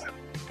have?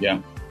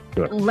 Yeah.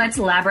 Sure. Let's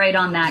elaborate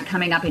on that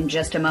coming up in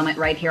just a moment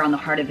right here on the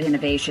Heart of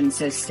Innovation.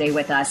 So stay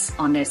with us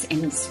on this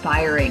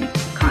inspiring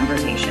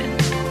conversation.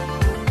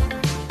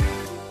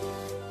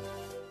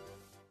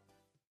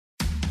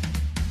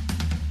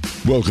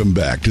 Welcome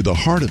back to the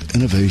Heart of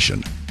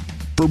Innovation.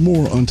 For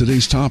more on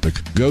today's topic,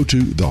 go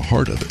to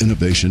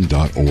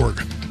theheartofinnovation.org.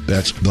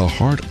 That's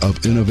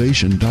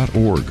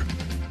theheartofinnovation.org.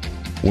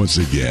 Once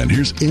again,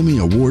 here's Emmy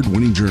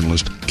Award-winning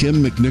journalist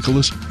Kim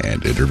McNicholas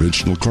and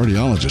interventional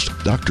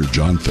cardiologist Dr.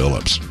 John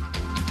Phillips.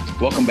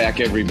 Welcome back,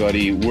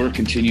 everybody. We're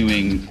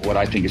continuing what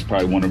I think is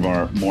probably one of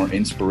our more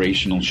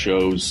inspirational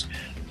shows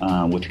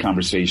with the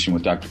conversation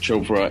with Dr.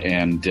 Chopra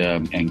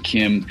and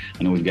Kim.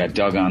 I know we've got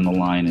Doug on the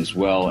line as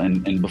well.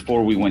 And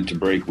before we went to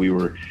break, we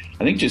were,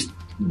 I think, just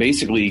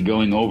basically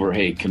going over,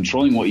 hey,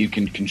 controlling what you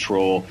can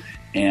control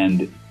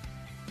and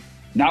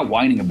not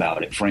whining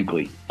about it,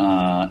 frankly.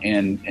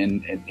 And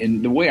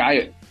the way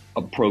I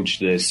approach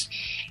this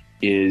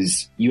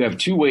is you have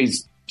two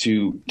ways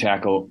to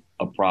tackle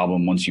a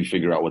problem once you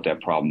figure out what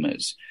that problem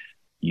is.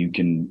 You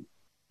can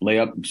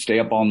stay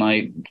up all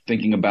night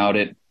thinking about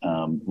it,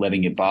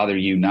 letting it bother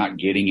you, not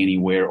getting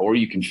anywhere, or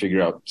you can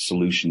figure out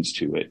solutions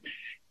to it.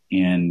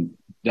 And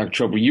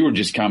Dr. Chopra, you were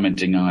just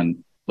commenting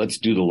on, let's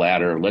do the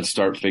latter. Let's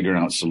start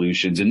figuring out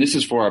solutions. And this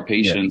is for our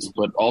patients,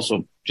 but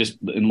also just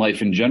in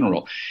life in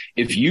general.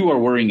 If you are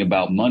worrying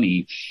about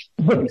money,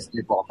 you can stay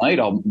up all night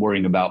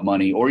worrying about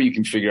money, or you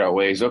can figure out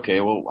ways, okay,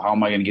 well, how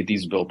am I going to get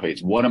these bill paid?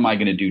 What am I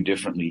going to do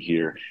differently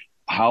here?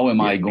 How am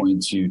I going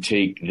to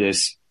take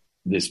this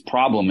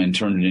problem and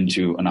turn it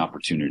into an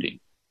opportunity?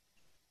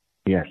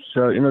 Yes.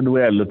 So, the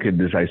way I look at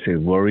this, I say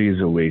worry is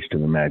a waste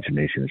of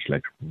imagination. It's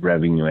like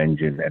revving your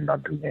engine and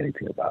not doing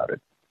anything about it.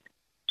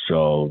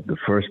 So the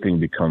first thing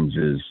becomes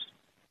is,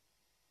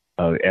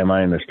 am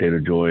I in a state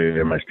of joy?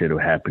 Am I in a state of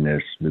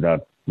happiness?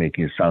 Without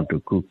making it sound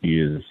too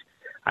kooky, is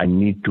I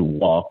need to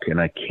walk and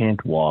I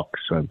can't walk,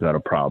 so I've got a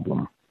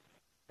problem.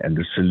 And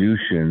the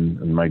solution,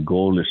 and my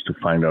goal is to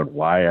find out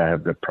why I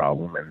have that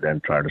problem and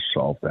then try to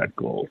solve that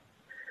goal.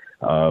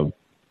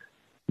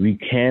 We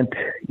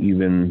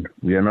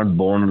are not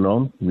born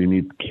alone. We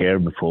need care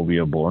before we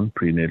are born,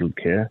 prenatal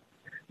care.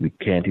 We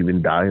can't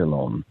even die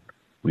alone.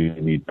 We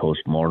need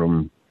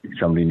postmortem.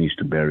 Somebody needs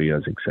to bury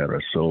us, etc.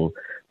 So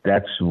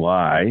that's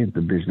why the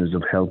business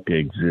of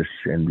healthcare exists,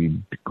 and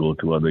we go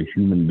to other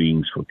human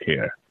beings for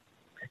care.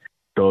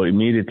 So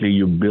immediately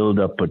you build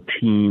up a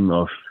team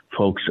of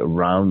folks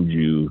around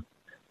you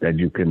that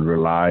you can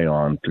rely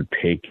on to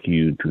take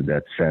you to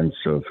that sense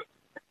of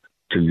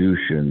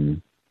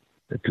solution,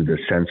 to the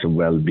sense of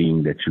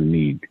well-being that you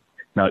need.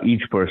 Now,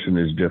 each person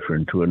is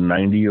different. To a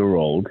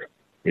 90-year-old,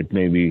 it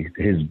may be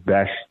his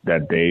best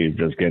that day is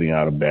just getting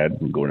out of bed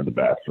and going to the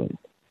bathroom.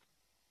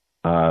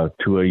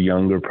 To a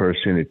younger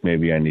person, it may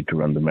be I need to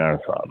run the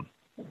marathon.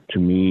 To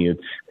me,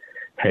 it's,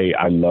 hey,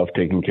 I love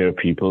taking care of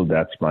people.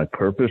 That's my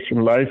purpose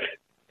in life.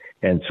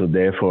 And so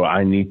therefore,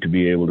 I need to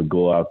be able to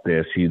go out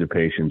there, see the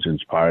patients,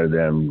 inspire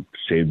them,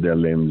 save their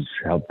limbs,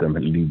 help them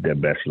lead their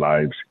best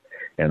lives.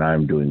 And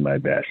I'm doing my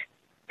best.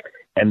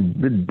 And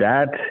with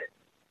that,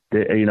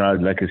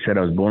 like I said,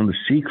 I was born to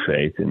seek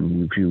faith.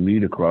 And if you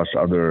read across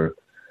other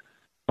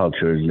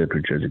cultures,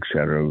 literatures,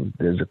 etc.,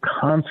 there's a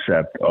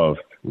concept of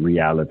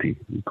reality.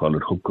 We call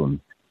it hukum,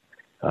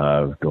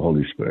 the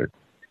Holy Spirit.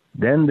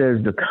 Then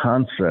there's the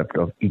concept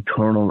of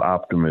eternal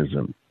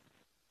optimism.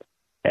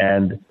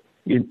 And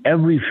in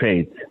every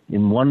faith,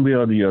 in one way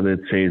or the other,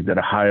 it says that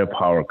a higher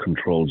power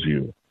controls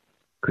you.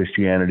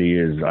 Christianity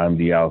is, I'm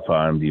the Alpha,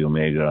 I'm the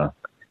Omega,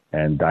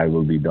 and thy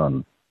will be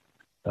done.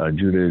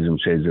 Judaism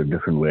says it a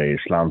different way.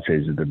 Islam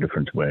says it a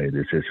different way.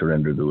 They say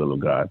surrender to the will of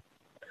God.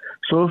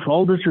 So if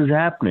all this is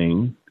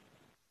happening,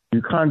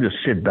 you can't just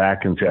sit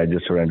back and say, I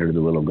just surrender to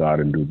the will of God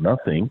and do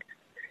nothing.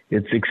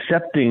 It's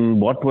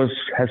accepting what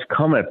has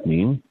come at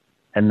me,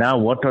 and now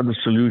what are the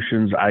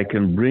solutions I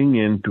can bring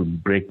in to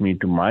break me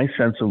to my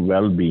sense of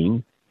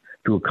well-being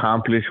to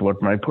accomplish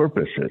what my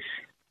purpose is.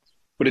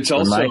 But it's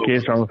also, in my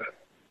case,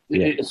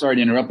 sorry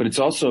to interrupt, but it's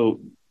also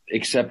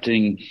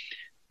accepting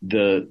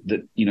the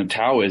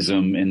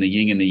Taoism and the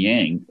yin and the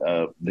yang,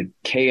 the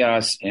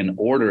chaos and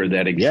order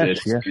that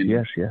exists.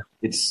 Yes.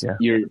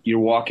 You're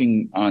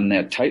walking on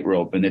that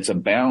tightrope, and it's a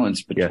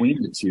balance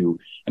between the two.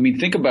 I mean,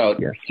 think about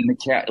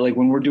like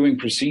when we're doing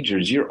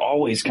procedures, you're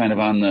always kind of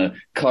on the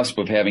cusp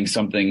of having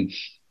something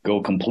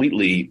go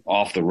completely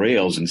off the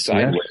rails and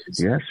sideways.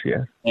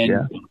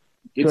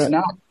 It's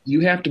not.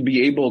 You have to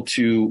be able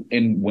to,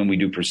 and when we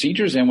do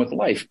procedures and with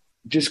life,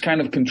 just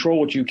kind of control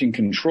what you can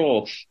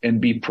control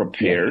and be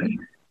prepared.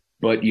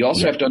 But you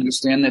also have to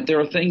understand that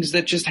there are things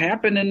that just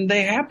happen, and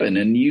they happen,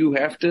 and you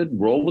have to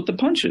roll with the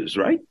punches,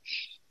 right?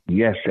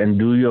 Yes, and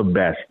do your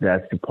best.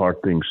 That's the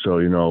part thing.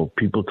 So,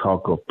 people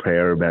talk of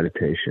prayer or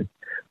meditation.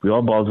 We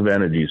all balls of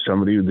energy.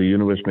 The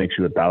universe makes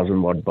you a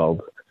 1,000-watt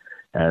bulb,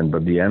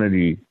 but the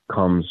energy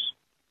comes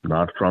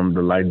not from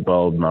the light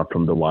bulb, not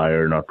from the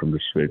wire, not from the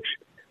switch.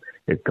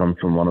 It comes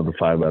from one of the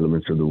 5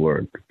 elements of the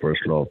word. The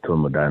first law of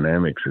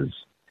thermodynamics is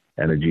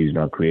energy is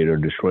not created or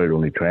destroyed,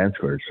 only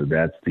transferred. So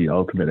that's the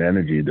ultimate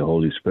energy, the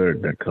Holy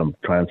Spirit, that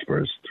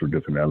transfers through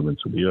different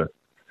elements of the earth.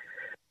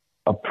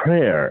 A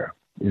prayer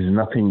is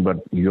nothing but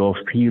your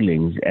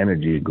feelings,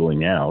 energy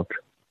going out,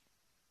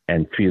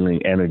 and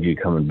feeling energy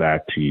coming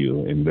back to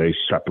you in very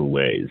subtle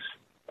ways.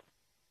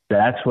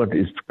 That's what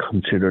is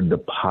considered the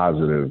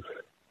positive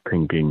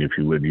thinking, if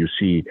you would. You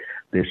see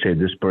they say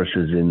this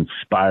person is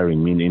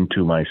inspiring me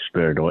into my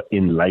spirit, or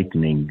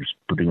enlightening, just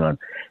putting on,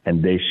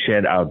 and they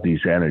shed out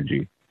these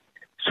energy.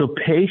 So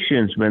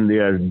patients, when they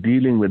are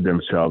dealing with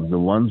themselves, the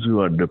ones who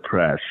are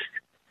depressed,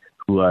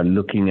 who are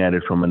looking at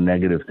it from a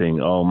negative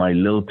thing, oh, my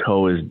little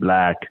toe is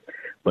black,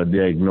 but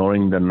they're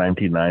ignoring the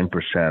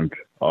 99%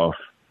 of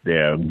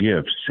their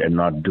gifts and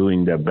not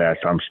doing their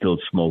best. I'm still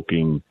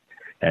smoking,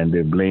 and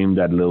they blame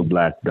that little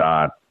black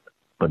dot,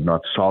 but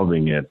not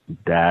solving it.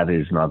 That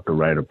is not the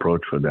right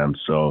approach for them.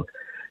 So,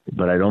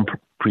 but I don't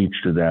preach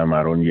to them.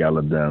 I don't yell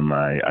at them.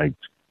 I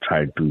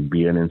try to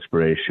be an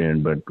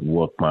inspiration, but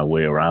work my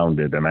way around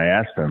it. And I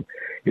ask them,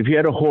 if you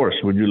had a horse,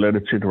 would you let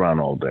it sit around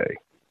all day?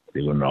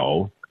 They go,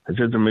 no. I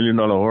said, it's $1 million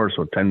horse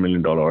or $10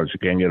 million horse. You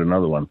can't get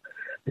another one.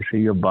 They say,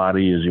 your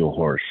body is your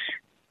horse.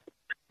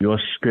 Your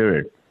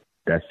spirit,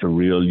 that's the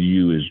real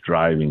you, is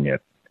driving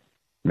it.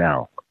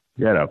 Now,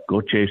 get up,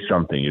 go chase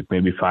something. It may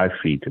be 5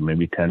 feet, it may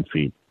be 10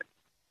 feet,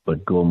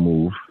 but go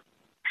move.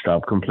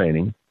 Stop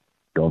complaining.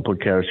 Don't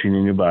put kerosene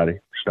in your body.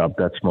 Stop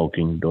that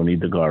smoking. Don't eat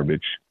the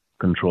garbage.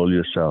 Control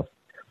yourself.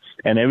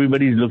 And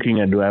everybody's looking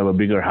at, do I have a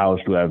bigger house?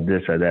 Do I have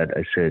this or that?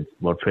 I said,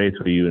 what faith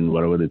are you in?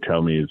 Whatever they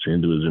tell me, it's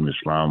Hinduism,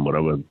 Islam,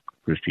 whatever,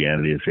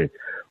 Christianity. I say,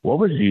 what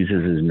was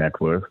Jesus' net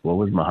worth? What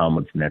was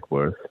Muhammad's net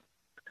worth?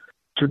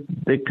 So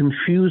they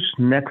confuse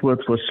net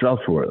worth for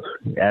self-worth,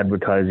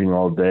 advertising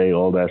all day,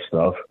 all that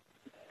stuff.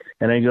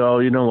 And I go,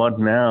 you know what,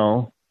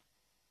 now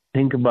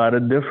think about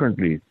it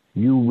differently.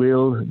 You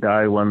will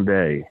die one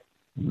day.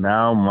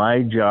 Now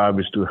my job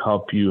is to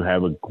help you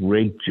have a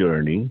great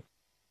journey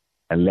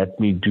and let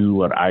me do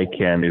what I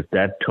can. If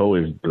that toe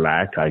is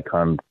black, I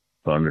can't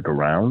turn it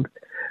around,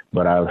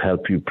 but I'll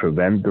help you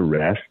prevent the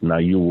rest. Now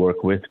you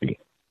work with me.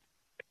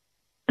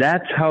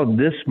 That's how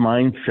this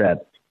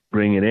mindset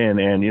bring it in.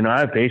 And, you know, I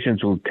have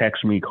patients who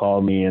text me,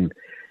 call me, and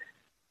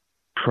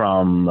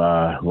from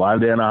while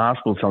they're in a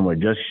hospital somewhere.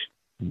 Just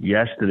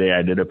yesterday,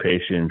 I did a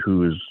patient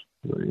who is,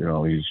 you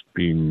know, he's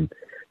been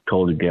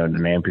told to get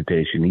an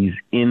amputation. He's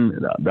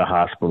in the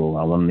hospital.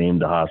 I won't name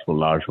the hospital,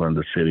 large one in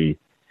the city.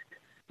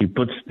 He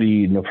puts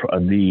the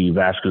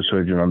vascular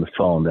surgeon on the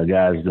phone. The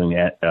guy's doing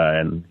it,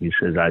 and he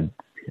says,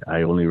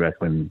 I only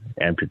recommend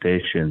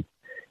amputation.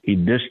 He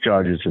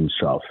discharges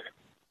himself.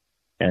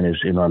 And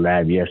is in our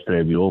lab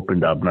yesterday, we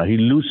opened up. Now, he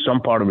lost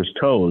some part of his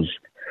toes,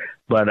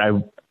 but I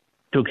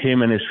took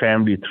him and his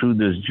family through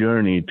this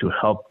journey to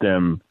help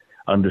them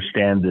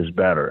understand this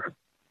better,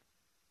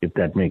 if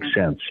that makes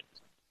sense.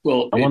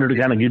 Well, I wanted to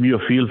kind of give you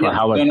a feel for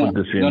how I put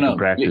this into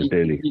practice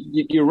daily.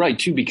 You're right,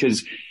 too,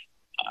 because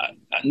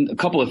a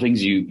couple of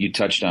things you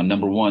touched on.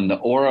 Number one, the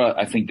aura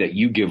I think that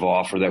you give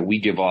off or that we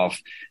give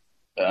off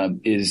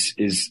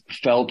is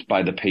felt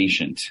by the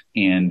patient.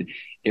 And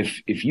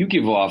if you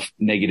give off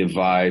negative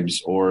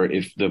vibes, or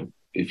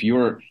if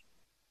your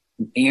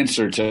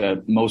answer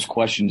to most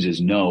questions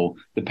is no,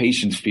 the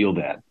patients feel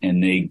that,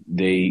 and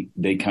they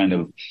kind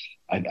of,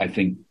 I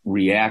think,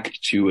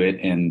 react to it,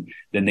 and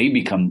then they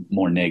become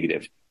more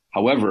negative.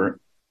 However,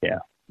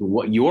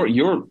 what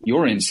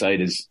your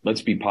insight is,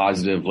 let's be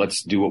positive,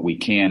 let's do what we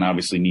can.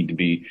 Obviously, need to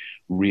be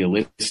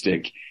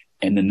realistic,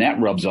 and then that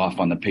rubs off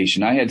on the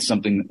patient. I had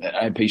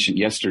a patient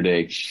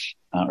yesterday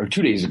or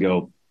 2 days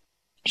ago.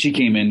 She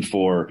came in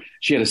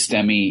she had a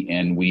STEMI,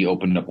 and we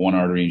opened up one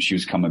artery, and she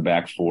was coming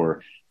back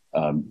for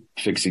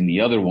fixing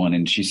the other one.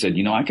 And she said,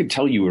 I could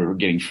tell you were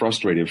getting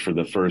frustrated for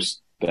that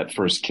first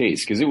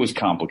case because it was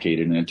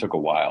complicated and it took a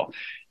while.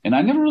 And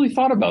I never really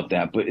thought about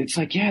that, but it's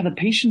like, the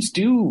patients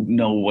do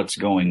know what's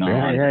going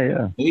on.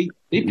 Yeah. They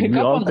pick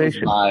up on those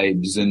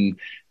vibes, and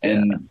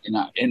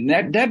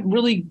that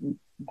really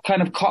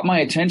kind of caught my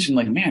attention.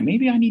 Like, man,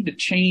 maybe I need to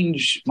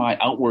change my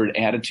outward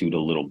attitude a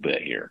little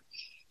bit here.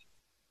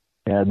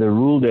 Yeah, the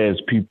rule there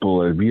is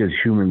we as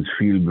humans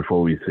feel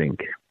before we think.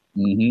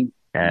 Mm-hmm.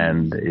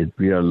 And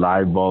we are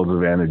live balls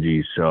of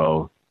energy.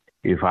 So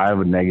if I have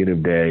a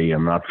negative day,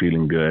 I'm not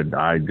feeling good,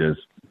 I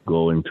just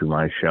go into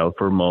my shell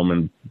for a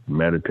moment,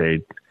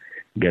 meditate,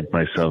 get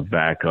myself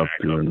back up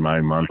to, and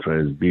my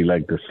mantra is be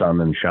like the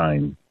sun and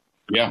shine.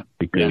 Yeah.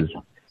 Because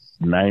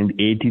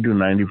 80 to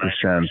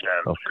 90%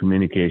 of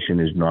communication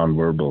is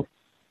nonverbal.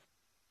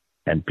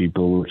 And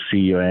people will see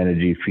your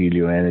energy, feel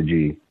your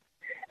energy.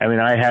 I mean,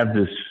 I have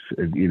this,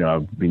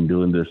 I've been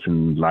doing this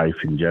in life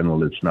in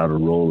general. It's not a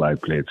role I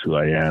play. It's who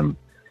I am.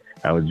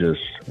 I was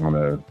just on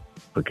a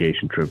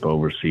vacation trip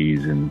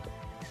overseas, and,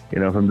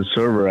 from the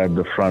server at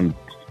the front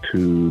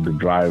to the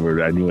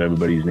driver, I knew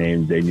everybody's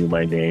name. They knew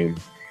my name.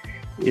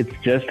 It's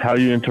just how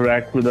you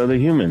interact with other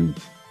humans.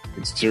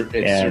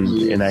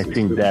 And I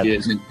think that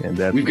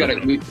we've got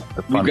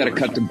to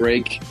cut the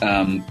break.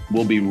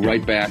 We'll be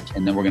right back,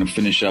 and then we're going to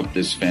finish up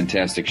this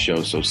fantastic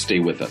show. So stay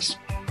with us.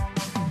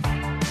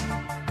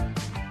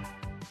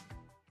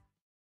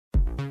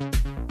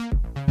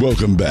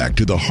 Welcome back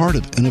to the Heart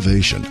of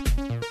Innovation.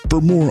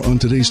 For more on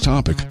today's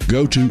topic,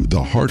 go to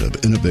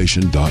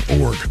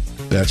theheartofinnovation.org.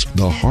 That's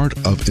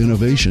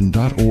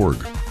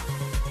theheartofinnovation.org.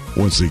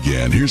 Once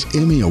again, here's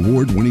Emmy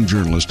Award-winning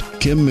journalist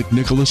Kim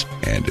McNicholas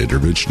and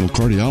interventional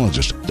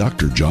cardiologist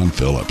Dr. John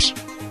Phillips.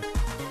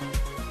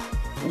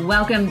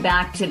 Welcome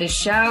back to the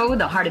show,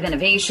 The Heart of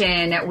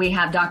Innovation. We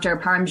have Dr.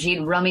 Paramjit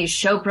Ramesh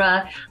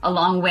Chopra,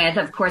 along with,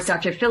 of course,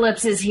 Dr.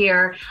 Phillips is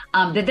here.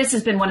 That this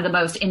has been one of the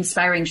most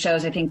inspiring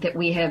shows I think that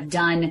we have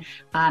done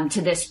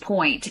to this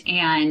point.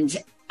 And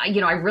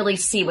I really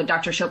see what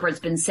Dr. Chopra has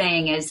been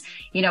saying is,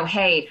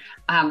 hey,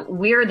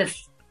 we're the,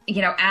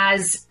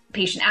 as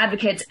patient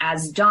advocates,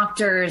 as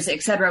doctors,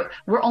 et cetera,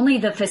 we're only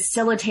the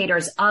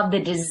facilitators of the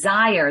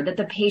desire that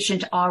the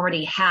patient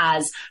already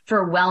has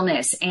for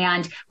wellness.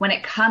 And when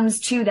it comes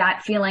to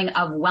that feeling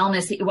of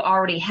wellness that you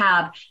already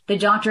have, the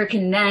doctor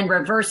can then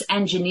reverse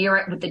engineer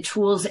it with the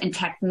tools and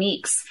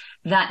techniques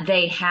that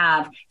they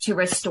have to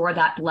restore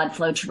that blood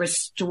flow, to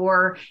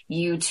restore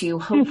you to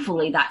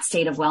hopefully that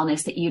state of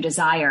wellness that you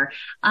desire.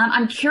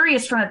 I'm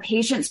curious from a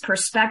patient's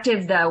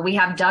perspective, though. We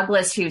have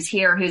Douglas who's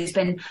here, who's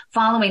been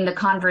following the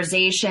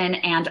conversation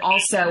and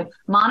also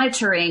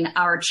monitoring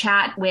our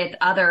chat with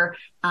other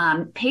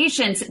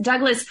patients.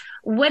 Douglas,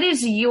 what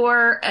is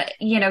your,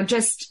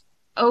 just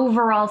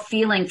overall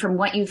feeling from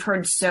what you've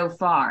heard so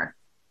far?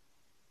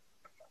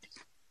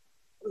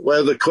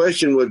 Well, the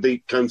question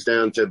comes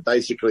down to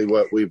basically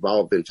what we've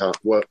all been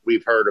what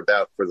we've heard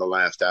about for the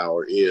last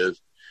hour is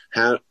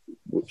how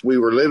we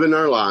were living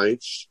our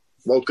lives,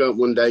 woke up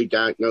one day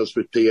diagnosed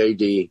with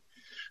PAD.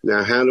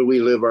 Now, how do we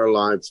live our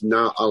lives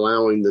not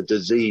allowing the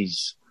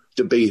disease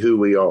to be who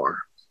we are,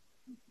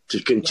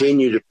 to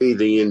continue to be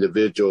the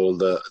individual,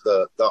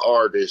 the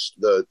artist,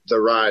 the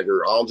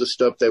writer, all the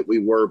stuff that we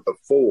were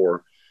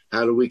before?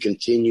 How do we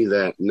continue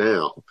that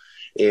now?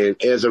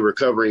 And as a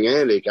recovering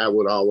addict, I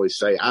would always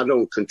say, I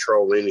don't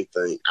control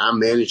anything. I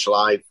manage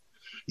life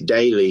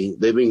daily,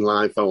 living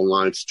life on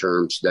life's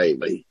terms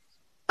daily.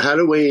 How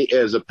do we,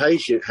 as a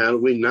patient, how do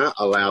we not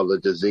allow the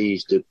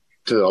disease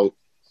to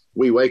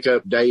we wake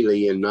up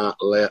daily and not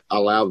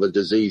allow the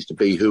disease to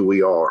be who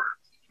we are?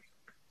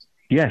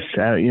 Yes.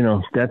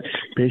 That's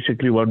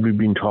basically what we've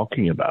been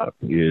talking about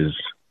is,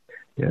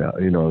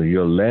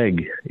 your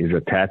leg is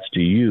attached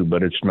to you,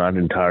 but it's not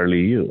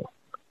entirely you.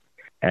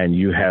 And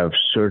you have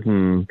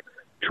certain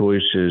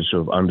choices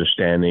of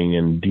understanding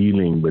and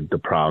dealing with the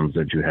problems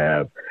that you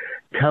have.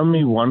 Tell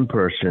me one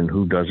person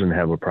who doesn't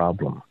have a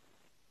problem.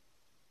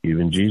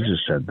 Even Jesus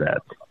said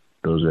that.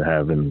 Those who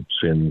haven't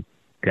sinned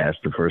cast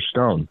the first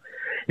stone.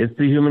 It's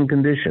the human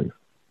condition.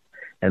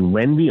 And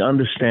when we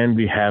understand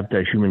we have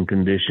that human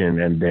condition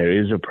and there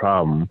is a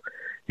problem,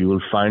 you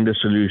will find a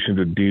solution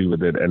to deal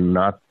with it and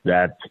not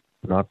let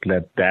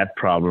that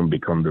problem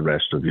become the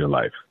rest of your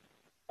life,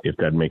 if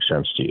that makes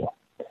sense to you.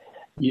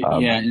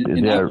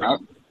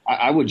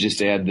 I would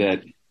just add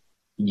that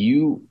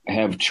you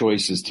have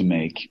choices to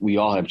make. We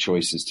all have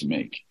choices to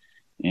make.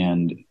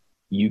 And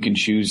you can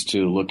choose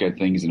to look at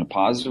things in a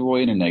positive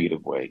way and a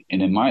negative way.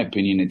 And in my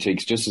opinion, it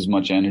takes just as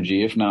much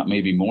energy, if not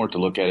maybe more, to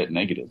look at it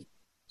negative.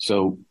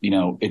 So,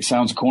 it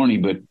sounds corny,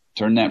 but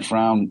turn that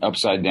frown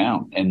upside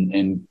down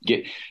and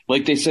get,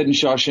 like they said in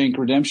Shawshank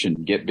Redemption,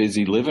 get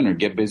busy living or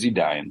get busy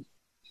dying.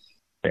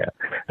 Yeah.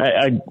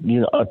 I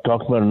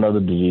talked about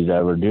another disease. I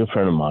have a dear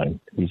friend of mine.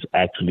 He's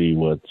actually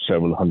worth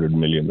several $100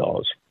 million.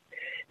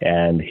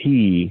 And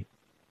he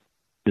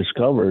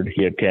discovered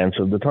he had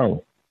cancer of the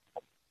tongue.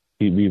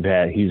 He's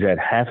had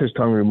half his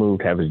tongue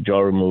removed, half his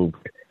jaw removed,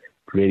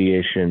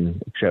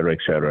 radiation, et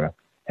cetera,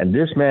 And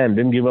this man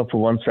didn't give up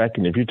for 1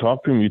 second. If you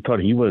talked to him, you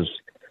thought he was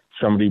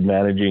somebody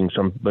managing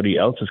somebody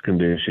else's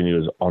condition. He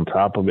was on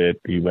top of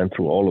it. He went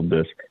through all of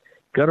this,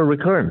 got a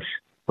recurrence,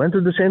 went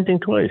through the same thing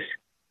twice.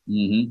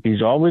 Mm-hmm.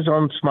 He's always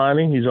on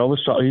smiling. He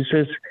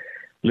says,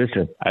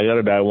 listen, I got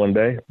to die one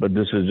day, but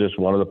this is just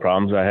one of the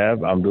problems I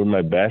have. I'm doing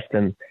my best.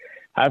 And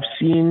I've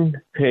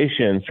seen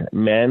patients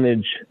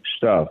manage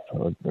stuff.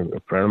 A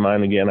friend of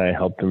mine, again, I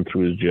helped him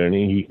through his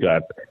journey. He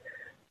got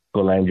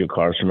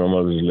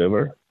cholangiocarcinoma of his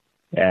liver.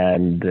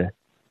 And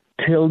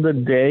till the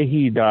day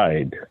he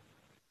died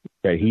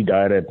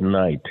at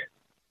night,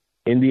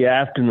 in the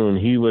afternoon,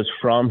 he was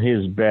from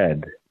his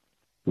bed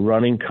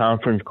running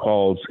conference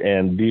calls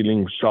and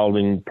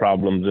solving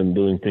problems and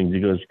doing things.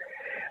 He goes,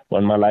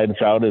 when my light is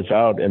out, it's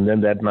out. And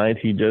then that night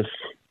he just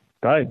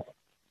died.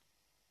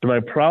 So my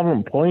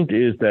point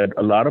is that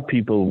a lot of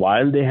people,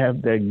 while they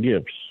have their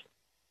gifts,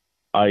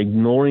 are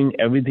ignoring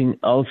everything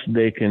else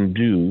they can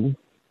do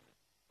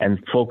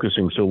and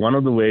focusing. So one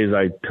of the ways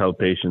I tell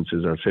patients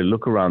is I say,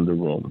 look around the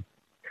room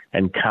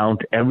and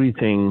count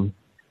everything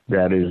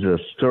that is a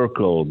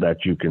circle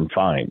that you can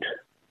find.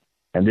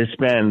 And this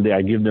man,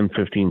 I give them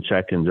 15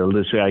 seconds. They'll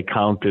just say, I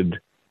counted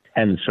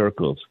 10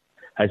 circles.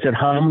 I said,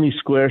 how many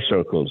squares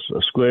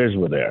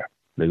were there?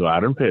 They go, I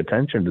don't pay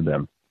attention to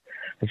them.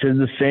 I said,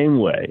 the same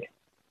way.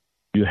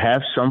 You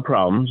have some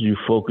problems. You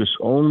focus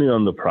only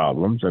on the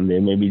problems, and there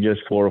may be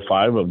just 4 or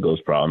 5 of those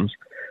problems.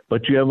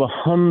 But you have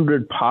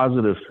 100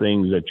 positive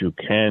things that you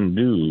can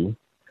do,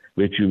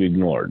 which you've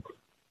ignored.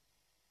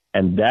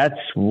 And that's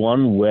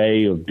one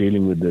way of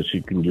dealing with this.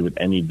 You can give it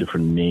any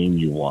different name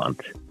you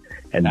want.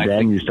 And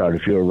then you start,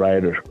 if you're a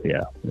writer,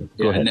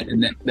 go ahead.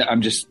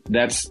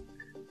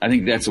 I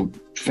think that's a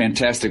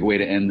fantastic way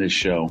to end this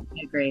show.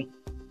 I agree.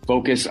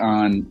 Focus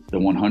on the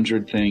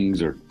 100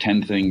 things or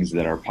 10 things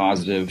that are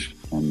positive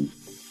and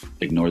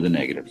ignore the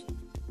negatives.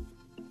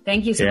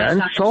 Thank you so much, and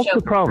Dr. solve the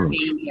Chopra, problem. for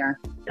being here.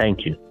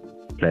 Thank you.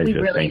 Pleasure. We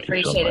really Thank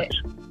appreciate you it.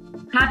 so much.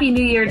 Happy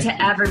New Year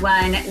to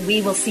everyone.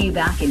 We will see you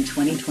back in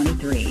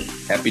 2023.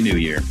 Happy New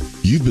Year.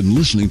 You've been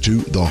listening to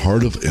The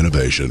Heart of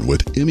Innovation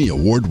with Emmy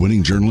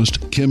Award-winning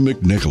journalist Kim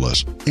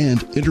McNicholas and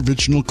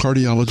interventional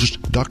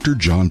cardiologist Dr.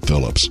 John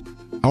Phillips.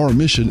 Our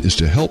mission is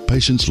to help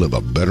patients live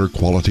a better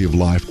quality of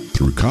life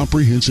through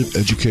comprehensive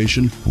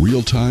education,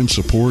 real-time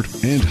support,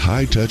 and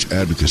high-touch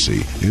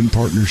advocacy in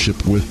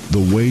partnership with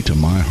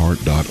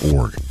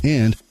thewaytomyheart.org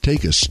and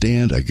Take a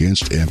Stand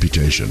Against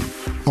Amputation.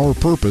 Our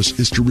purpose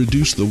is to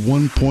reduce the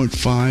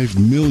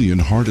 1.5 million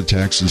heart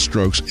attacks and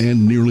strokes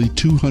and nearly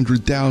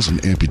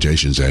 200,000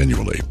 amputations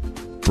annually.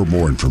 For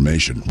more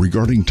information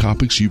regarding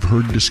topics you've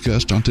heard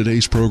discussed on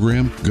today's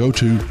program, go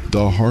to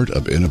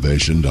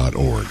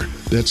theheartofinnovation.org.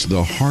 That's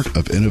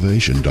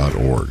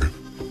theheartofinnovation.org.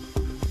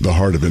 The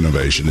Heart of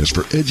Innovation is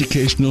for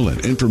educational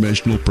and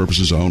informational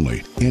purposes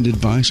only, and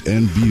advice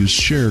and views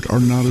shared are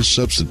not a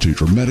substitute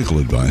for medical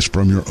advice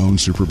from your own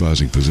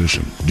supervising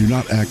physician. Do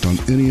not act on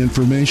any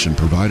information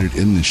provided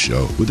in this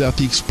show without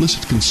the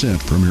explicit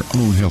consent from your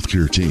own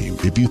healthcare team.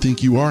 If you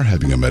think you are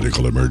having a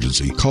medical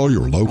emergency, call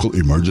your local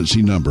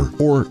emergency number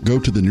or go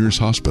to the nearest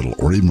hospital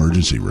or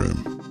emergency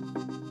room.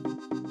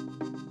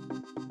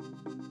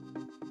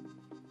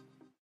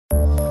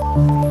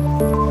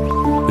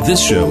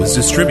 This show is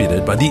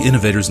distributed by the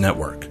Innovators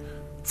Network.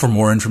 For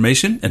more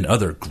information and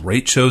other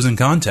great shows and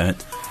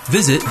content,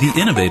 visit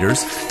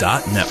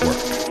theinnovators.network.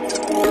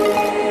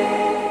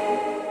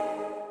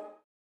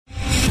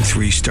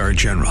 3-star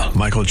General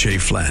Michael J.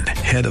 Flynn,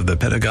 head of the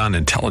Pentagon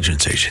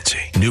Intelligence Agency,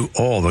 knew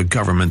all the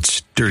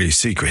government's dirty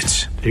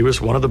secrets. He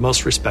was one of the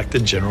most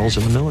respected generals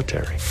in the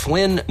military.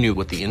 Flynn knew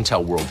what the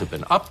intel world had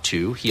been up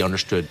to. He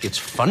understood its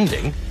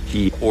funding.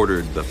 He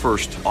ordered the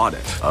first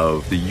audit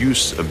of the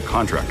use of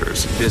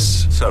contractors.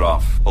 This set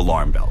off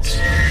alarm bells.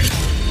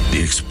 The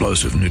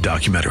explosive new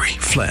documentary,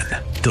 Flynn,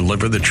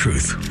 Deliver the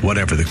Truth,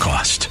 Whatever the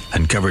Cost,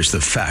 uncovers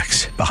the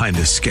facts behind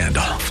this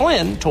scandal.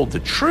 Flynn told the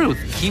truth.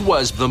 He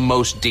was the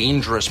most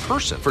dangerous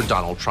person for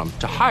Donald Trump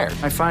to hire.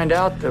 I find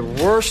out the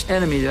worst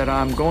enemy that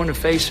I'm going to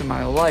face in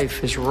my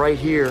life is right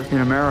here in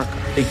America.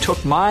 They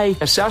took my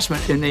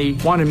assessment and they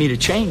wanted me to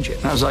change it.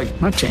 And I was like,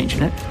 I'm not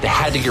changing it. They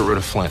had to get rid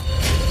of Flynn.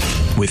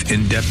 With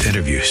in-depth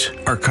interviews,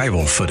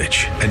 archival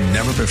footage, and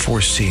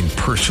never-before-seen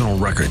personal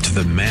records of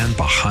the man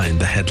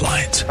behind the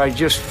headlines. I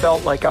just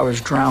felt like I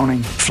was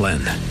drowning. Flynn,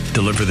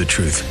 Deliver the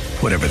Truth,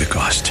 Whatever the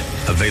Cost.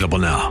 Available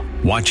now.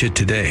 Watch it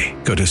today.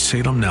 Go to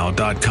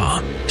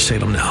salemnow.com.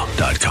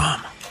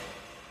 salemnow.com.